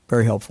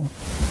 Very helpful.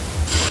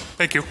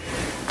 Thank you.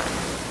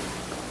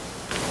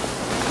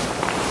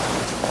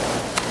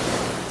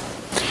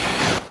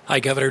 Hi,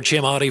 Governor.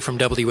 Jim Audie from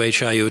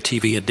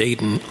WHIO-TV in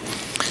Dayton.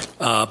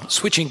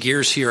 Switching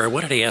gears here, I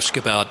wanted to ask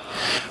about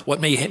what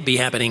may be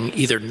happening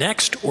either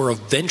next or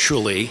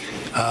eventually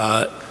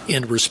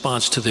in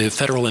response to the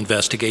federal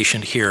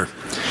investigation here.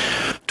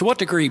 To what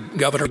degree,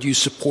 Governor, do you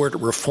support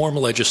reform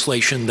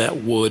legislation that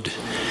would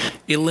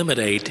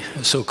eliminate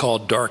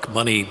so-called dark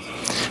money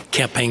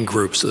campaign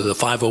groups, the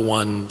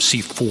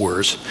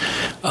 501c4s?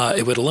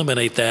 It would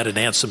eliminate that and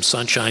add some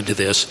sunshine to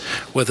this,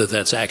 whether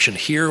that's action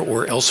here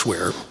or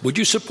elsewhere. Would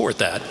you support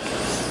that?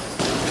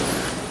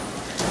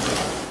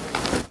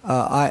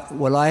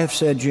 What I have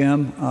said,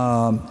 Jim,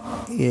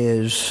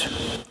 is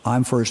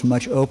I'm for as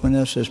much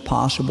openness as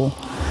possible,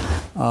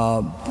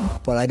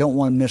 but I don't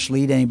want to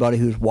mislead anybody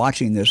who's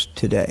watching this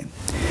today.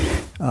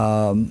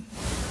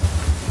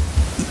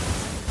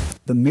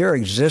 The mere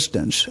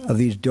existence of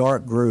these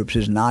dark groups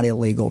is not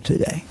illegal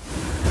today.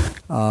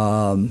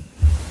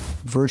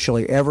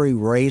 Virtually every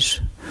race,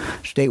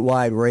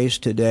 statewide race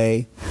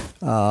today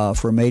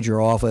for a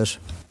major office,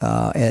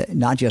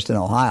 not just in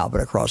Ohio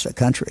but across the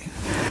country,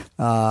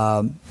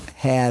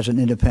 has an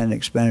independent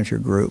expenditure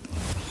group.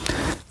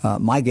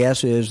 My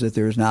guess is that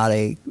there's not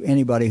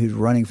anybody who's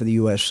running for the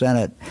U.S.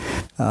 Senate,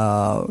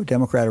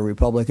 Democrat or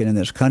Republican in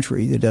this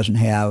country, that doesn't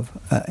have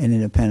an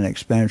independent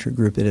expenditure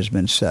group that has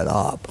been set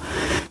up.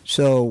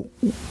 So,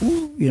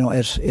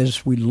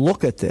 as we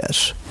look at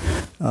this,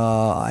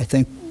 I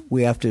think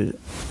we have to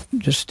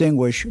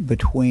distinguish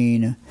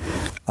between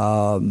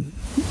the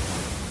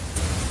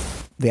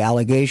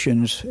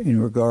allegations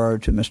in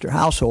regard to Mr.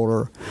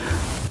 Householder,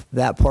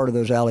 that part of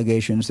those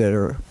allegations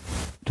that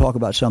talk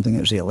about something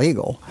that's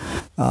illegal,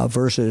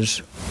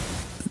 versus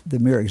the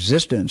mere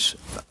existence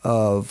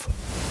of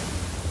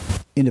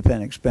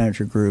independent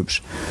expenditure groups,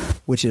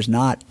 which is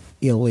not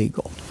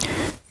illegal.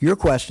 Your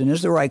question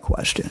is the right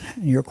question.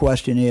 Your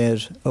question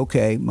is,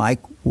 okay,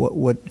 Mike, what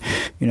would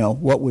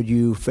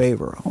you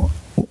favor?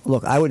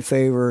 look, I would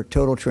favor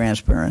total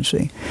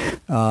transparency,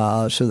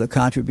 so the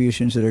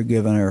contributions that are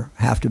given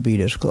have to be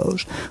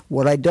disclosed.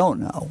 What I don't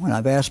know, and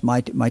I've asked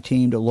my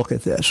team to look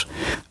at this,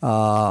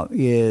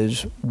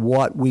 is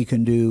what we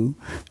can do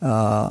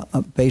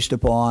based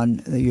upon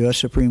the U.S.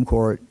 Supreme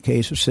Court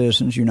case of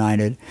Citizens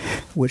United,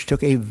 which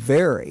took a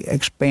very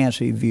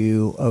expansive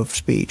view of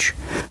speech,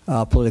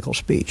 political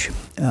speech,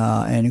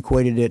 and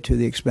equated it to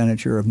the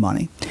expenditure of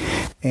money.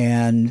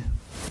 And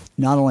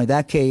not only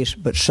that case,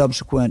 but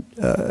subsequent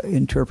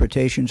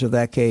interpretations of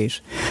that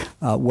case,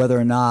 whether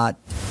or not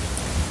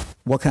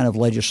what kind of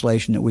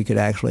legislation that we could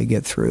actually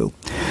get through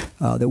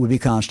that would be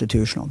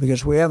constitutional,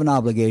 because we have an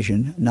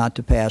obligation not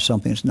to pass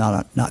something that's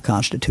not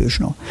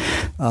constitutional.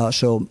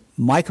 So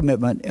my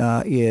commitment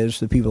is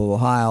the people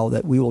of Ohio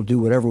that we will do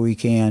whatever we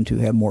can to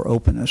have more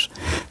openness,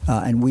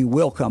 and we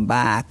will come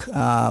back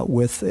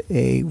with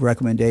a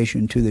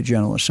recommendation to the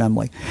General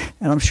Assembly.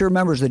 And I'm sure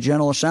members of the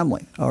General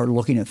Assembly are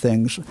looking at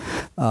things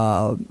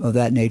of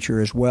that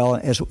nature as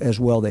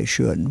well they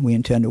should. And we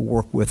intend to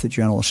work with the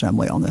General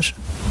Assembly on this.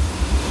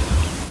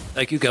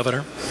 Thank you,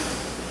 Governor.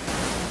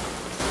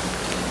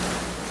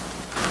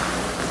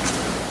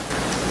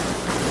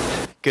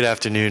 Good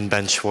afternoon,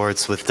 Ben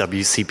Schwartz with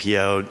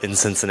WCPO in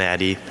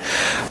Cincinnati.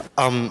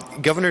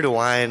 Governor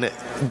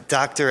DeWine,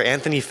 Dr.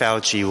 Anthony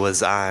Fauci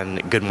was on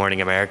Good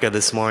Morning America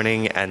this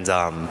morning and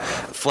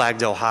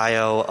flagged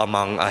Ohio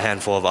among a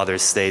handful of other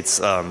states,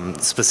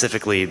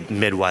 specifically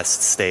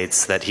Midwest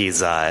states, that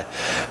he's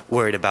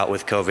worried about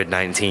with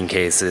COVID-19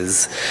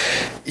 cases.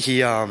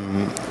 He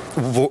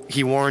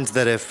warned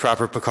that if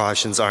proper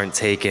precautions aren't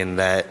taken,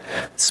 that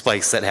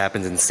spikes that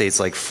happened in states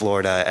like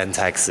Florida and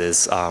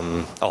Texas,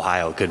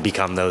 Ohio could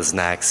become those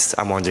next.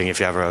 I'm wondering if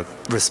you have a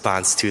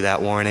response to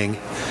that warning.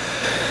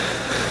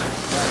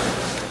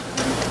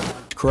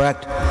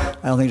 Correct. I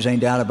don't think there's any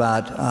doubt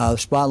about it. The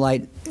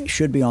spotlight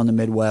should be on the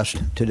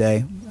Midwest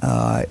today.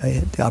 I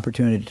had the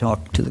opportunity to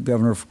talk to the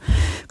governor of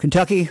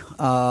Kentucky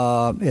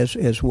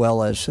as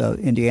well as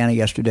Indiana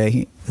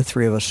yesterday. The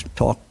three of us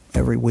talk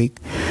every week.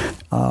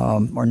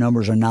 Our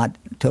numbers are not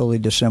totally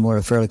dissimilar,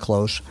 fairly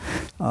close,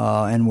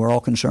 and we're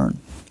all concerned.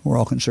 We're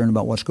all concerned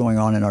about what's going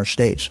on in our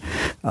states.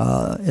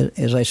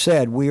 As I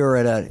said, we are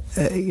at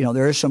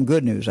there is some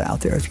good news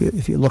out there.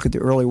 If you look at the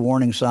early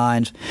warning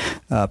signs,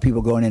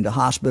 people going into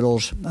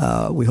hospitals,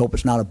 we hope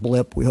it's not a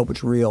blip. We hope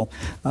it's real.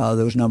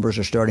 Those numbers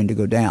are starting to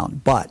go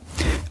down. But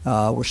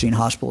we're seeing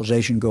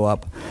hospitalization go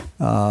up.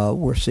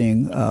 We're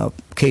seeing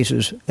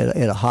cases at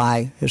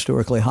a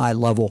historically high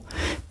level.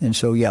 And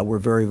so, yeah, we're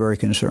very, very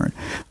concerned.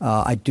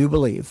 I do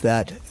believe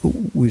that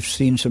we've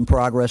seen some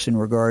progress in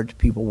regard to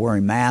people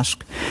wearing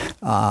masks.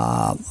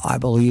 I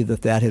believe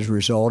that has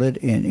resulted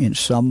in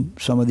some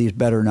of these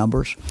better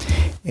numbers.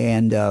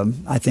 And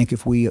I think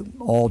if we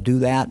all do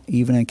that,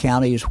 even in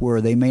counties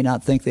where they may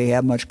not think they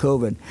have much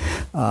COVID,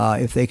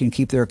 if they can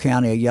keep their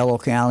county a yellow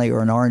county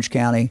or an orange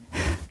county,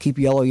 keep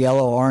yellow,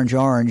 orange,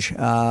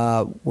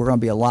 we're going to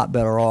be a lot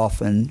better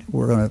off. And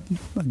we're going to,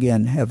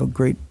 again, have a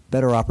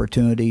better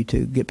opportunity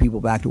to get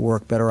people back to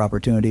work, better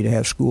opportunity to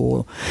have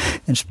school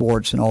and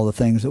sports and all the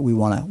things that we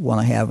want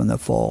to have in the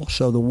fall.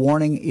 So the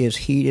warning is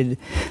heeded.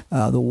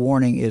 The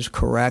warning is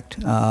correct.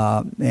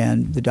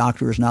 And the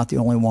doctor is not the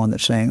only one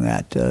that's saying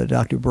that.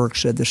 Dr. Burke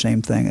said the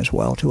same thing as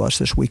well to us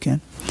this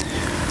weekend.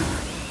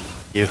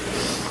 Thank you.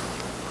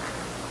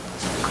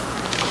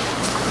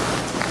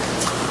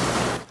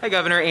 Hi,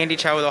 Governor. Andy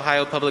Chow with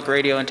Ohio Public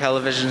Radio and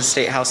Television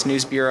State House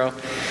News Bureau.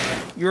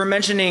 You were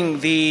mentioning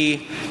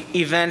the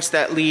events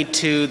that lead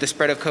to the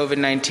spread of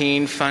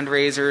COVID-19,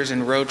 fundraisers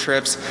and road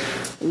trips.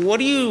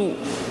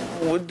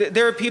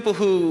 There are people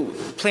who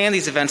plan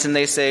these events and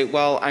they say,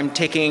 well, I'm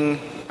taking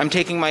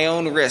my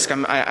own risk.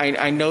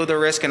 I know the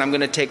risk and I'm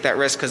going to take that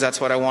risk because that's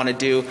what I want to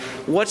do.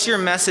 What's your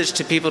message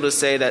to people to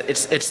say that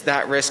it's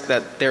that risk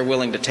that they're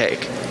willing to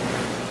take?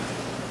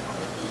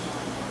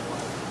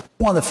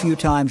 One of the few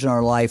times in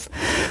our life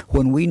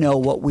when we know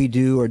what we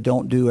do or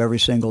don't do every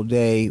single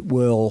day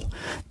will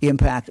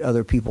impact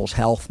other people's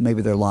health,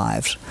 maybe their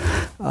lives.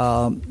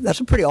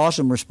 That's a pretty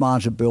awesome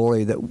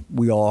responsibility that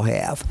we all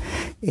have.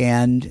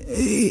 And,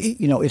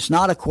 it's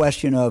not a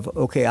question of,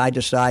 okay, I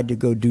decide to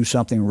go do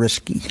something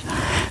risky,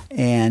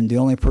 and the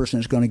only person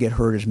that's going to get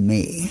hurt is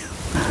me.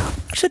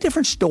 It's a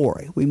different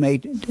story. We may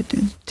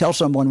tell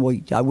someone, well,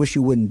 I wish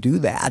you wouldn't do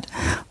that.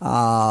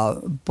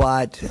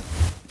 But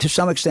to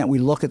some extent, we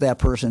look at that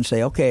person and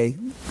say, okay,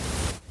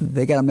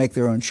 they got to make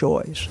their own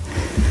choice.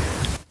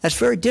 That's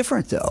very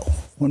different, though,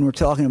 when we're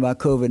talking about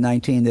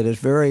COVID-19 that is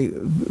very,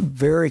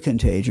 very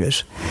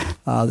contagious.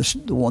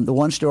 The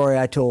one story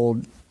I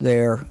told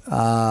there,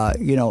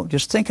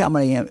 just think how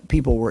many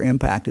people were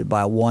impacted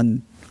by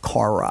one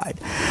car ride,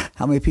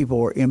 how many people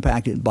were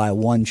impacted by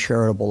one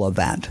charitable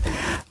event.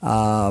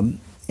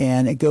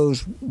 And it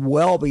goes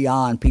well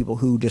beyond people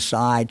who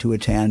decide to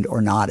attend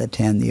or not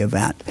attend the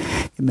event.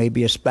 It may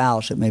be a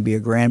spouse. It may be a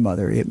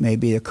grandmother. It may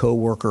be a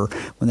coworker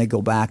when they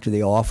go back to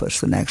the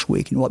office the next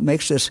week. And what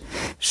makes this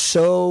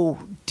so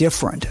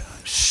different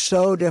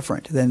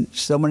than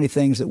so many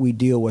things that we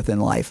deal with in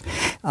life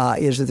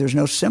is that there's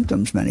no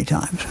symptoms many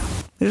times.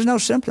 There's no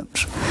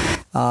symptoms.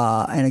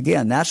 And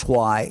again, that's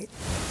why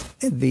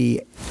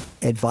the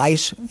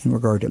advice in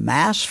regard to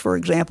masks, for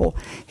example,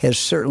 has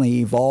certainly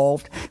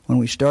evolved. When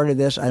we started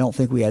this, I don't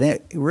think we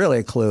had really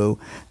a clue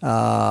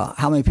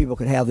how many people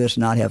could have this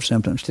and not have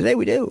symptoms. Today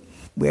we do.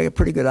 We have a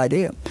pretty good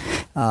idea.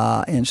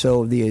 And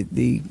so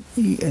the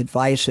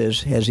advice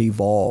has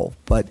evolved.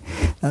 But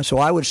so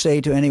I would say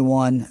to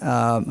anyone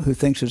who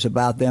thinks it's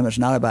about them, it's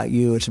not about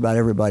you, it's about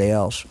everybody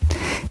else.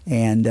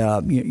 And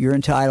you're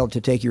entitled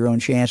to take your own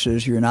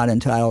chances. You're not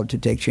entitled to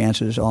take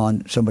chances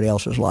on somebody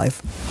else's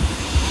life.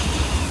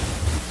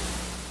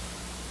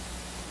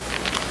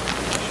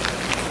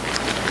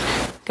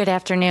 Good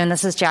afternoon.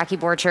 This is Jackie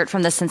Borchert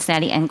from the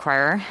Cincinnati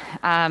Enquirer.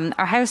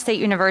 Ohio State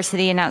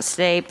University announced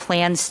today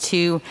plans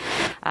to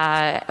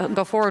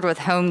go forward with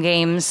home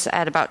games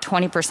at about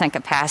 20%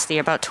 capacity,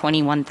 about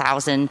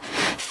 21,000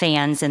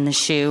 fans in the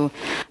shoe.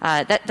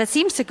 That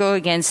seems to go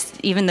against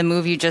even the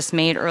move you just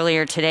made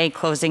earlier today,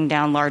 closing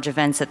down large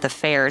events at the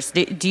fairs.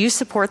 Do you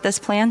support this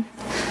plan?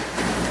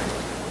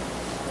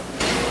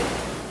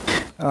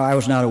 I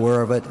was not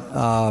aware of it.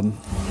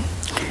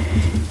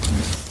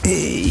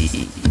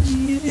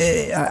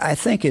 I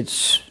think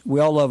we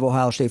all love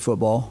Ohio State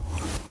football.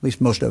 At least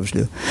most of us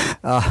do.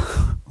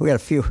 We got a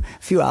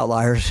few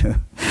outliers,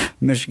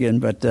 Michigan,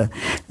 but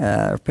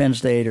or Penn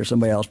State or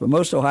somebody else. But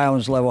most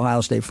Ohioans love Ohio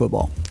State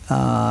football.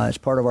 It's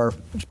part of our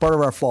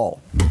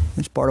fall.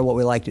 It's part of what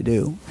we like to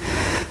do.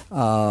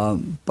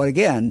 But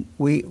again,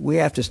 we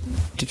have to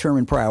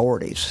determine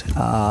priorities,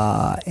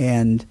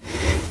 and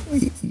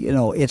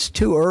it's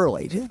too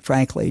early,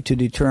 frankly, to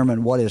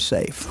determine what is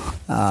safe.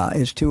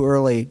 It's too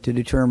early to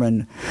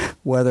determine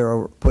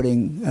whether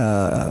putting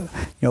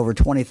over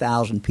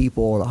 20,000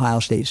 people at Ohio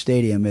State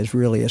Stadium is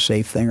really a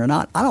safe thing or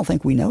not. I don't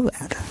think we know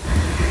that.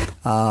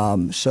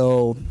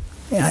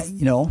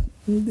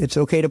 It's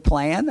okay to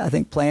plan. I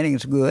think planning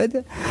is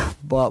good,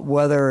 but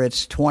whether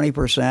it's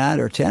 20%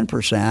 or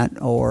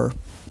 10% or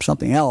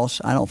something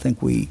else, I don't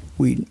think we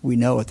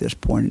know at this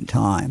point in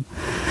time.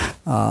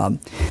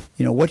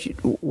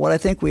 What I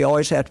think we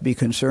always have to be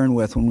concerned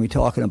with when we're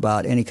talking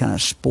about any kind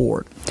of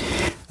sport,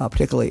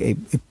 particularly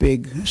a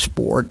big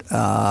sport,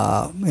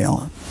 Browns,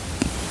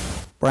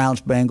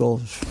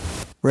 Bengals,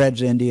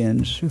 Reds,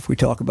 Indians, if we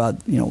talk about,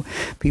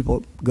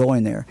 people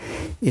going there,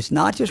 it's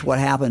not just what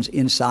happens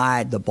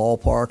inside the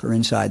ballpark or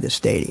inside the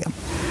stadium.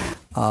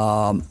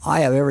 I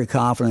have every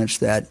confidence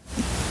that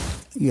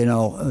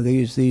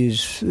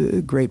these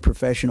great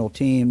professional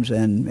teams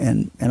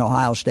and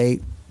Ohio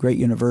State, great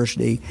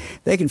university,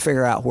 they can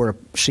figure out where to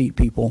seat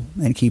people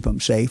and keep them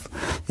safe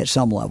at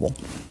some level.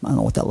 I don't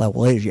know what that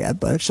level is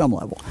yet, but at some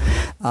level.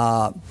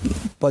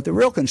 But the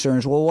real concern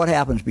is, what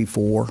happens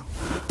before?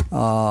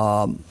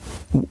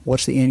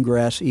 What's the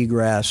ingress,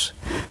 egress?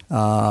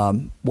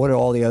 What are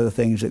all the other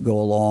things that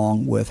go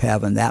along with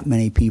having that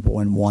many people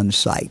in one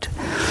site?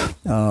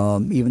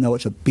 Even though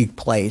it's a big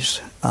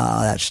place,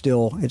 it's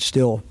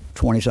still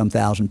 20-some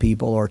thousand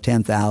people or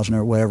 10,000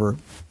 or whatever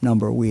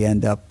number we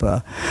end up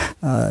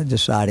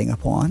deciding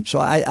upon. So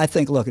I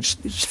think, look,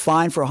 it's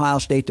fine for Ohio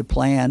State to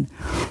plan.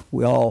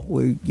 We all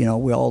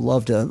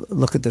love to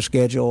look at the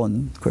schedule,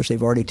 and of course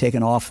they've already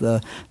taken off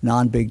the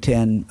non-Big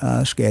Ten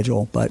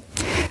schedule. But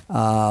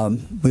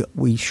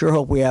we sure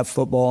hope we have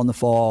football in the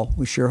fall.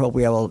 We sure hope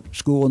we have a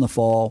school in the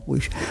fall.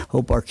 We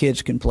hope our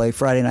kids can play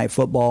Friday night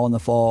football in the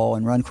fall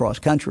and run cross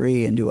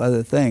country and do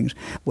other things.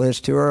 But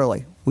it's too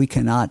early. We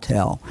cannot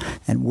tell.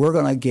 And we're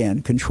going to,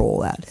 again, control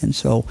that. And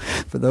so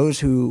for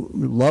those who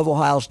love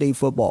Ohio State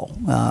football,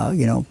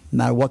 no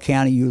matter what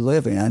county you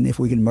live in, if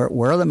we can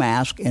wear the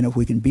mask and if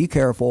we can be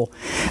careful,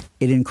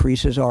 it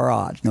increases our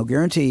odds. No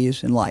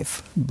guarantees in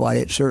life, but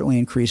it certainly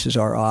increases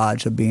our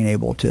odds of being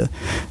able to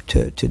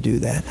do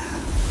that.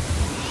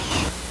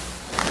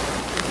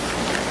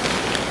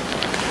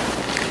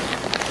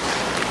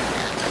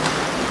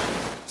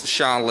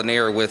 Sean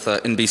Lanier with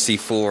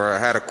NBC4. I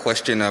had a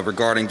question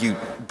regarding, you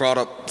brought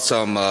up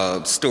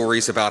some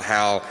stories about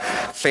how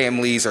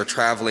families are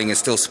traveling and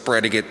still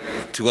spreading it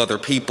to other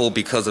people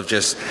because of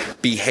just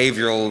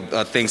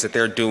behavioral things that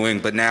they're doing.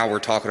 But now we're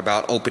talking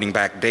about opening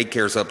back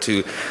daycares up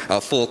to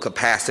full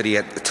capacity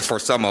for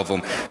some of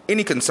them.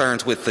 Any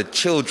concerns with the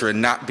children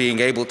not being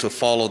able to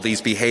follow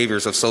these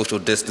behaviors of social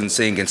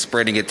distancing and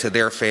spreading it to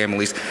their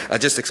families?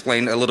 Just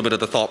explain a little bit of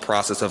the thought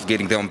process of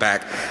getting them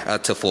back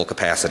to full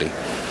capacity.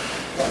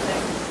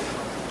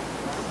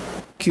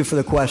 Thank you for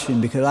the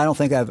question, because I don't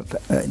think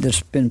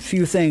there's been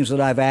few things that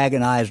I've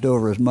agonized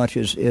over as much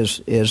as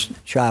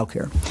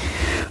childcare.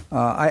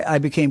 I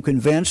became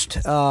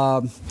convinced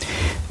that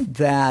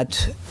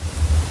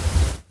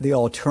the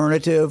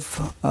alternative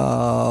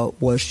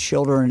was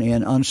children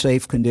in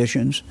unsafe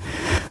conditions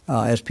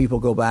as people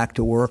go back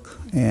to work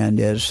and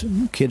as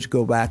kids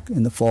go back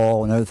in the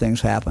fall and other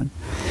things happen.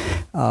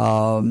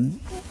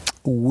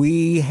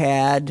 We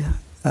had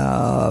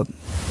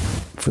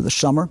for the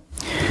summer.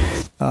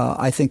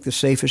 I think the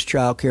safest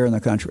child care in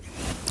the country.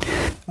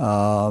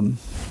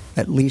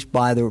 At least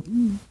by the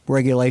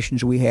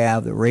regulations we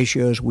have, the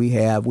ratios we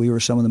have, we were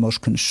some of the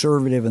most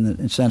conservative in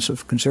the sense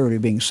of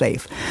conservative being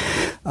safe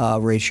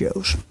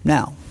ratios.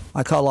 Now,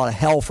 I caught a lot of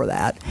hell for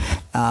that,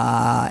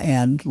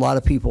 and a lot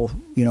of people,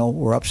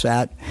 were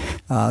upset.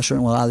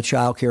 Certainly, a lot of the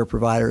child care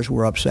providers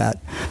were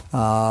upset.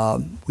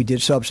 We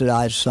did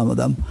subsidize some of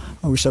them.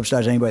 We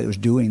subsidized anybody that was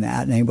doing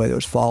that and anybody that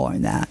was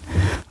following that.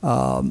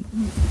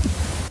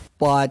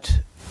 But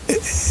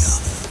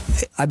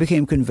I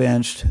became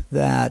convinced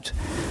that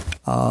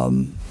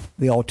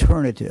the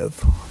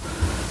alternative,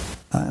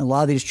 a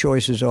lot of these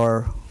choices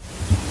are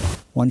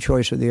one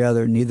choice or the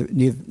other.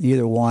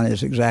 Neither one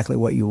is exactly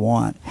what you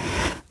want.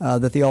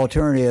 That the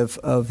alternative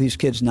of these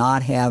kids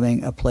not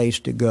having a place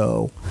to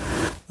go,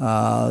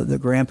 the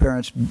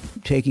grandparents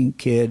taking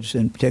kids,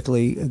 and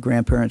particularly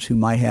grandparents who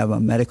might have a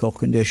medical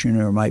condition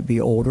or might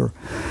be older,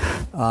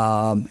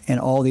 and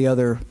all the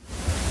other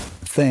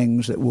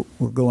things that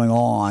were going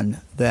on,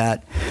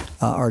 that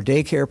our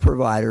daycare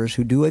providers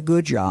who do a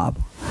good job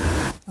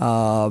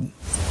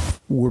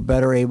were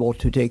better able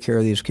to take care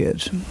of these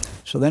kids.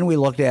 So then we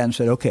looked at it and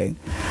said, okay,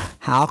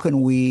 how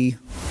can we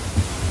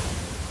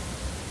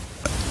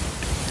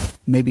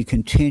maybe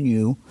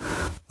continue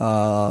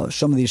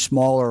some of these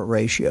smaller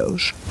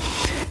ratios?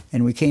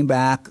 And we came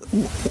back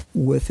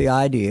with the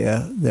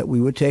idea that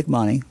we would take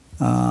money,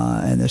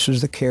 and this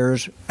is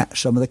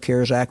some of the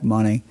CARES Act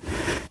money,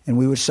 and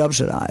we would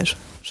subsidize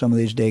some of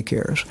these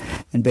daycares.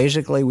 And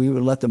basically, we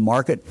would let the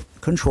market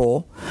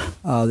control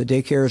the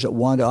daycares that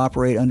wanted to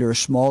operate under a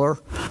smaller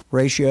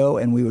ratio,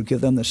 and we would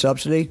give them the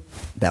subsidy.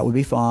 That would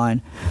be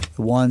fine.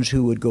 The ones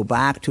who would go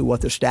back to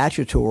what the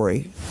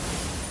statutory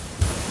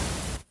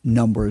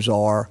numbers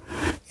are,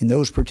 in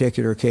those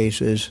particular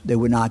cases, they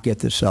would not get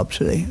the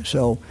subsidy.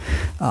 So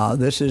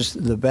this is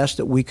the best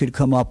that we could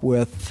come up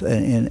with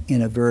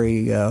in a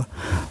very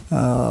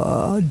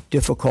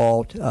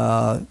difficult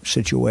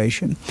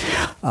situation.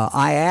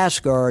 I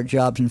asked our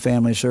Jobs and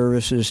Family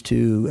Services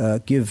to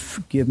give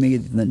me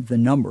the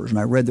numbers, and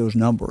I read those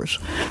numbers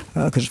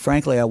because,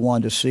 frankly, I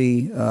wanted to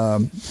see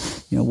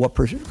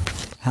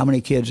how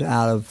many kids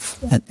out of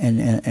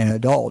and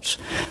adults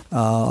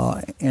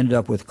ended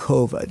up with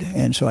COVID.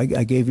 And so I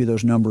gave you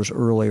those numbers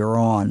earlier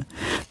on.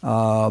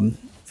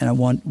 And I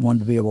wanted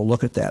to be able to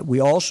look at that. We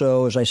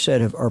also, as I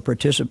said, are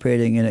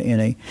participating in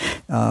a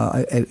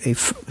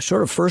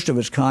sort of first of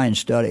its kind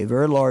study, a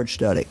very large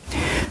study,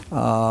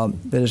 that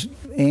is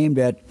aimed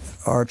at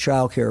our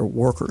child care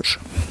workers.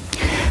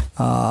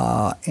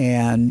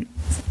 And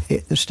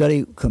the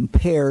study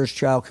compares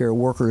child care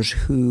workers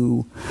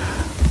who,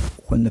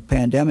 when the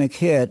pandemic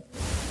hit,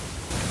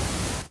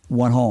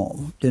 went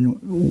home.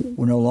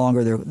 Were no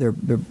longer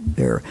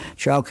their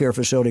child care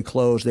facility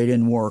closed. They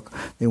didn't work.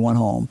 They went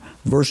home.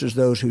 Versus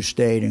those who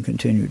stayed and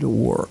continued to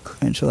work.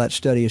 And so that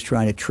study is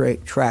trying to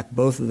track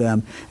both of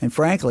them, and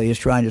frankly, is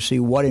trying to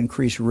see what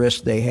increased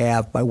risk they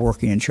have by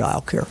working in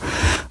child care.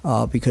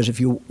 Because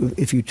if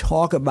you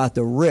talk about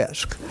the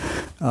risks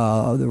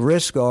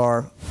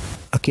are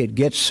a kid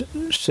gets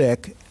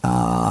sick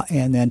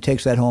and then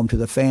takes that home to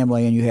the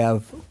family, and you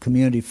have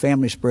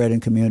family spread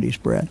and community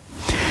spread.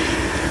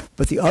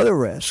 But the other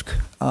risk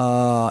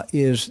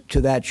is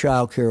to that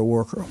child care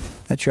worker.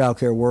 That child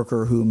care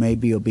worker who may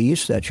be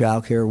obese, that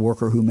child care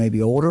worker who may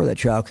be older, that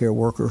child care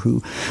worker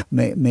who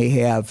may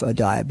have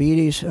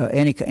diabetes,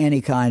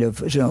 any kind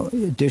of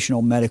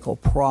additional medical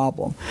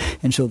problem.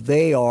 And so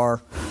they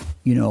are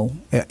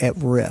at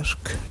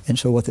risk. And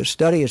so what the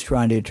study is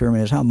trying to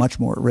determine is how much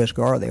more at risk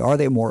are they? Are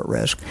they more at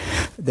risk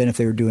than if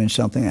they were doing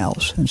something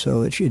else? And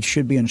so it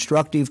should be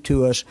instructive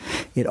to us.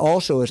 It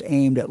also is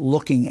aimed at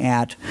looking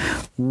at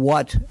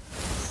what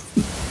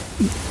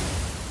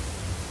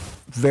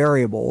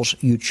variables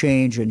you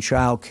change in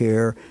child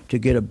care to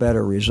get a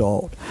better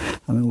result.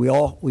 I mean,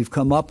 we've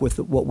come up with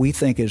what we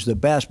think is the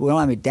best, but we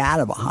don't have any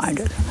data behind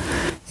it,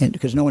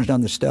 because no one's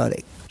done the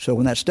study. So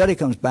when that study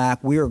comes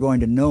back, we are going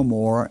to know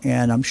more,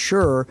 and I'm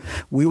sure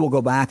we will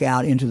go back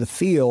out into the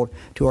field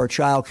to our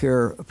child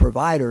care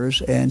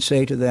providers and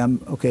say to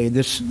them, okay,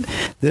 this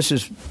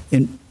is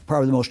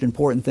probably the most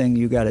important thing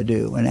you got to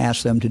do, and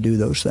ask them to do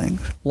those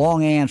things.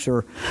 Long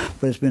answer,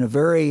 but it's been a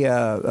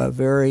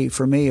very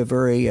for me, a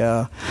very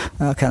kind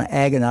of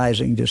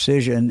agonizing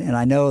decision. And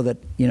I know that,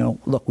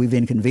 look, we've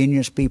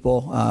inconvenienced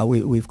people.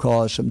 We've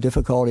caused some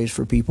difficulties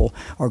for people.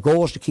 Our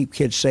goal is to keep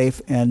kids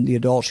safe and the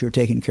adults who are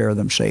taking care of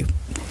them safe,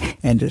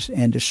 and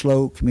to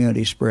slow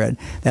community spread.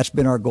 That's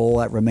been our goal.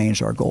 That remains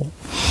our goal.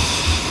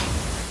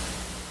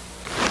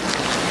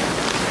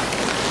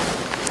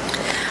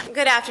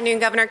 Good afternoon,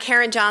 Governor.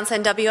 Karen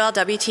Johnson,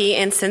 WLWT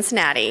in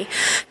Cincinnati.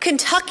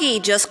 Kentucky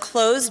just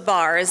closed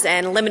bars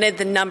and limited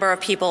the number of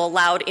people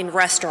allowed in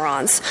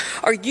restaurants.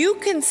 Are you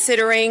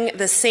considering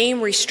the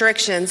same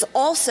restrictions?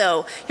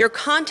 Also, your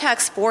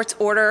contact sports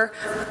order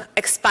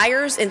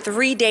expires in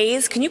 3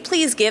 days. Can you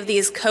please give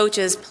these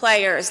coaches,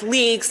 players,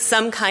 leagues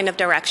some kind of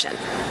direction?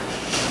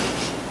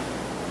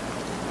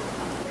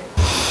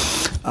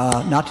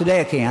 Not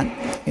today, I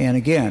can't. And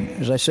again,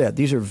 as I said,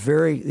 these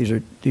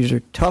are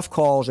tough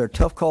calls. They're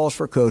tough calls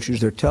for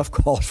coaches. They're tough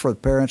calls for the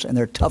parents, and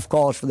they're tough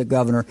calls for the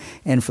governor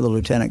and for the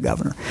lieutenant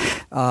governor.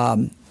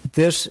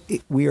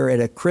 We are at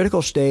a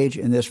critical stage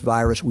in this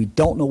virus. We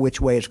don't know which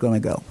way it's going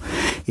to go.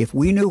 If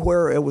we knew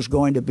where it was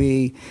going to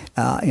be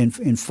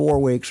in 4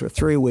 weeks or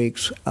 3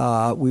 weeks,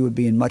 we would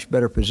be in much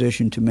better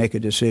position to make a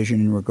decision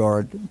in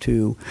regard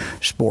to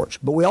sports.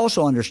 But we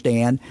also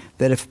understand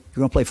that if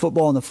you're going to play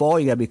football in the fall,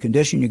 you got to be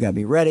conditioned, you got to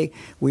be ready.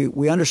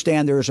 We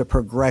understand there is a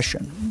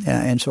progression,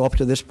 and so up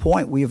to this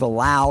point, we've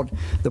allowed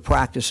the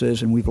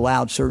practices and we've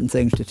allowed certain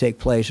things to take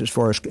place as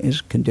far as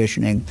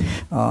conditioning,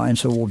 and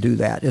so we'll do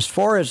that. As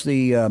far as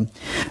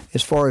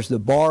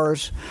the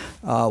bars,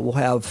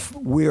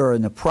 we are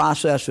in the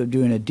process of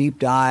doing a deep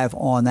dive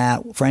on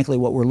that. Frankly,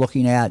 what we're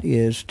looking at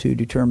is to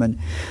determine,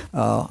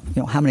 how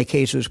many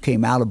cases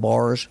came out of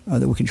bars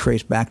that we can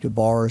trace back to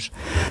bars,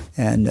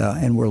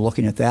 and we're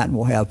looking at that, and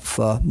we'll have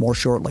more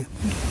shortly,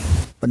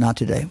 but not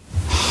today.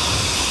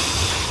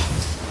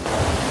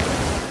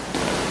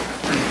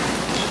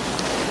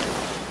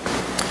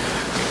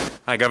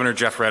 Hi, Governor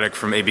Jeff Reddick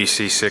from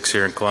ABC6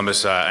 here in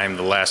Columbus. I am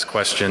the last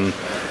question.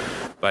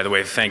 By the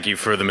way, thank you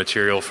for the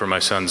material for my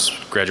son's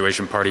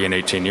graduation party in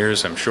 18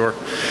 years, I'm sure.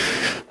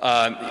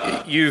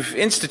 You've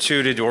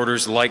instituted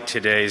orders like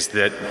today's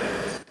that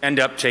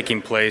end up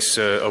taking place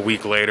a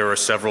week later or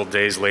several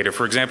days later.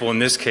 For example, in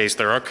this case,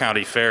 there are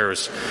county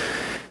fairs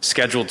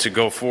scheduled to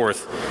go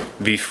forth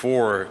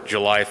before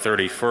July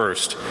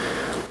 31st.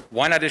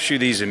 Why not issue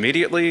these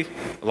immediately?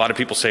 A lot of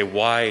people say,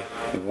 why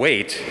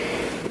wait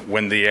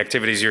when the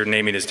activities you're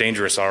naming as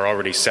dangerous are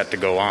already set to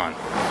go on?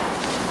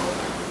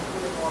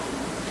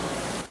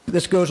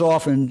 This goes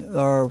off, and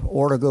our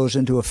order goes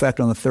into effect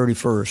on the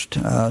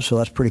 31st, so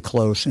that's pretty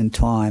close in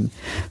time.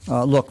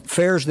 Look,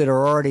 fairs that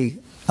are already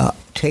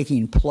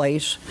taking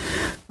place,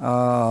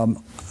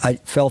 I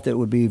felt it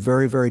would be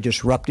very, very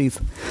disruptive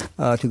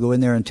to go in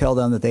there and tell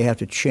them that they have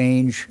to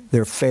change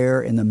their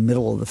fare in the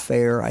middle of the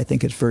fair. I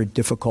think it's very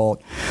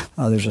difficult.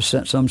 There's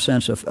some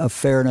sense of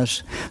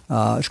fairness. It's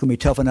going to be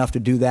tough enough to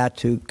do that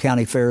to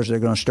county fairs that are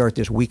going to start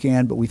this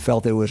weekend, but we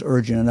felt it was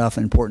urgent enough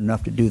and important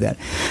enough to do that.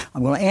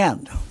 I'm going to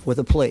end with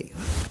a plea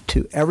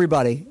to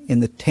everybody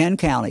in the 10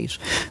 counties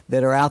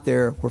that are out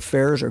there where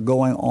fairs are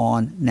going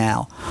on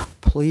now.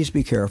 Please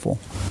be careful.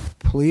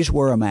 Please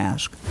wear a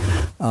mask.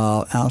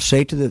 I'll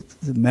say to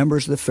the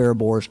members of the fair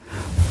boards,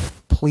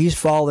 please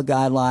follow the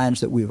guidelines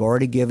that we've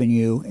already given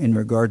you in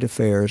regard to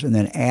fairs, and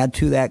then add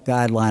to that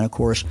guideline, of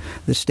course,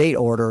 the state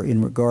order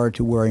in regard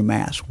to wearing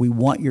masks. We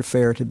want your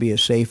fair to be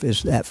as safe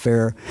as that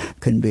fair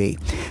can be.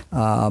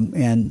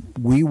 And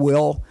we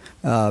will,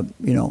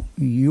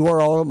 you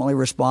are ultimately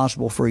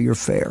responsible for your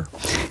fair.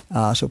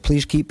 So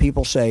please keep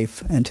people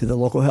safe. And to the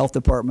local health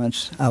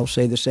departments, I'll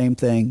say the same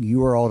thing.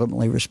 You are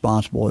ultimately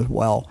responsible as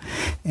well.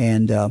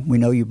 And we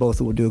know you both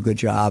will do a good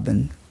job,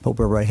 and hope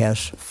everybody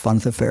has fun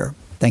at the fair.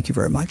 Thank you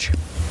very much.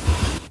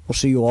 We'll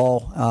see you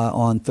all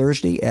on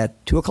Thursday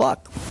at 2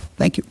 o'clock.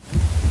 Thank you.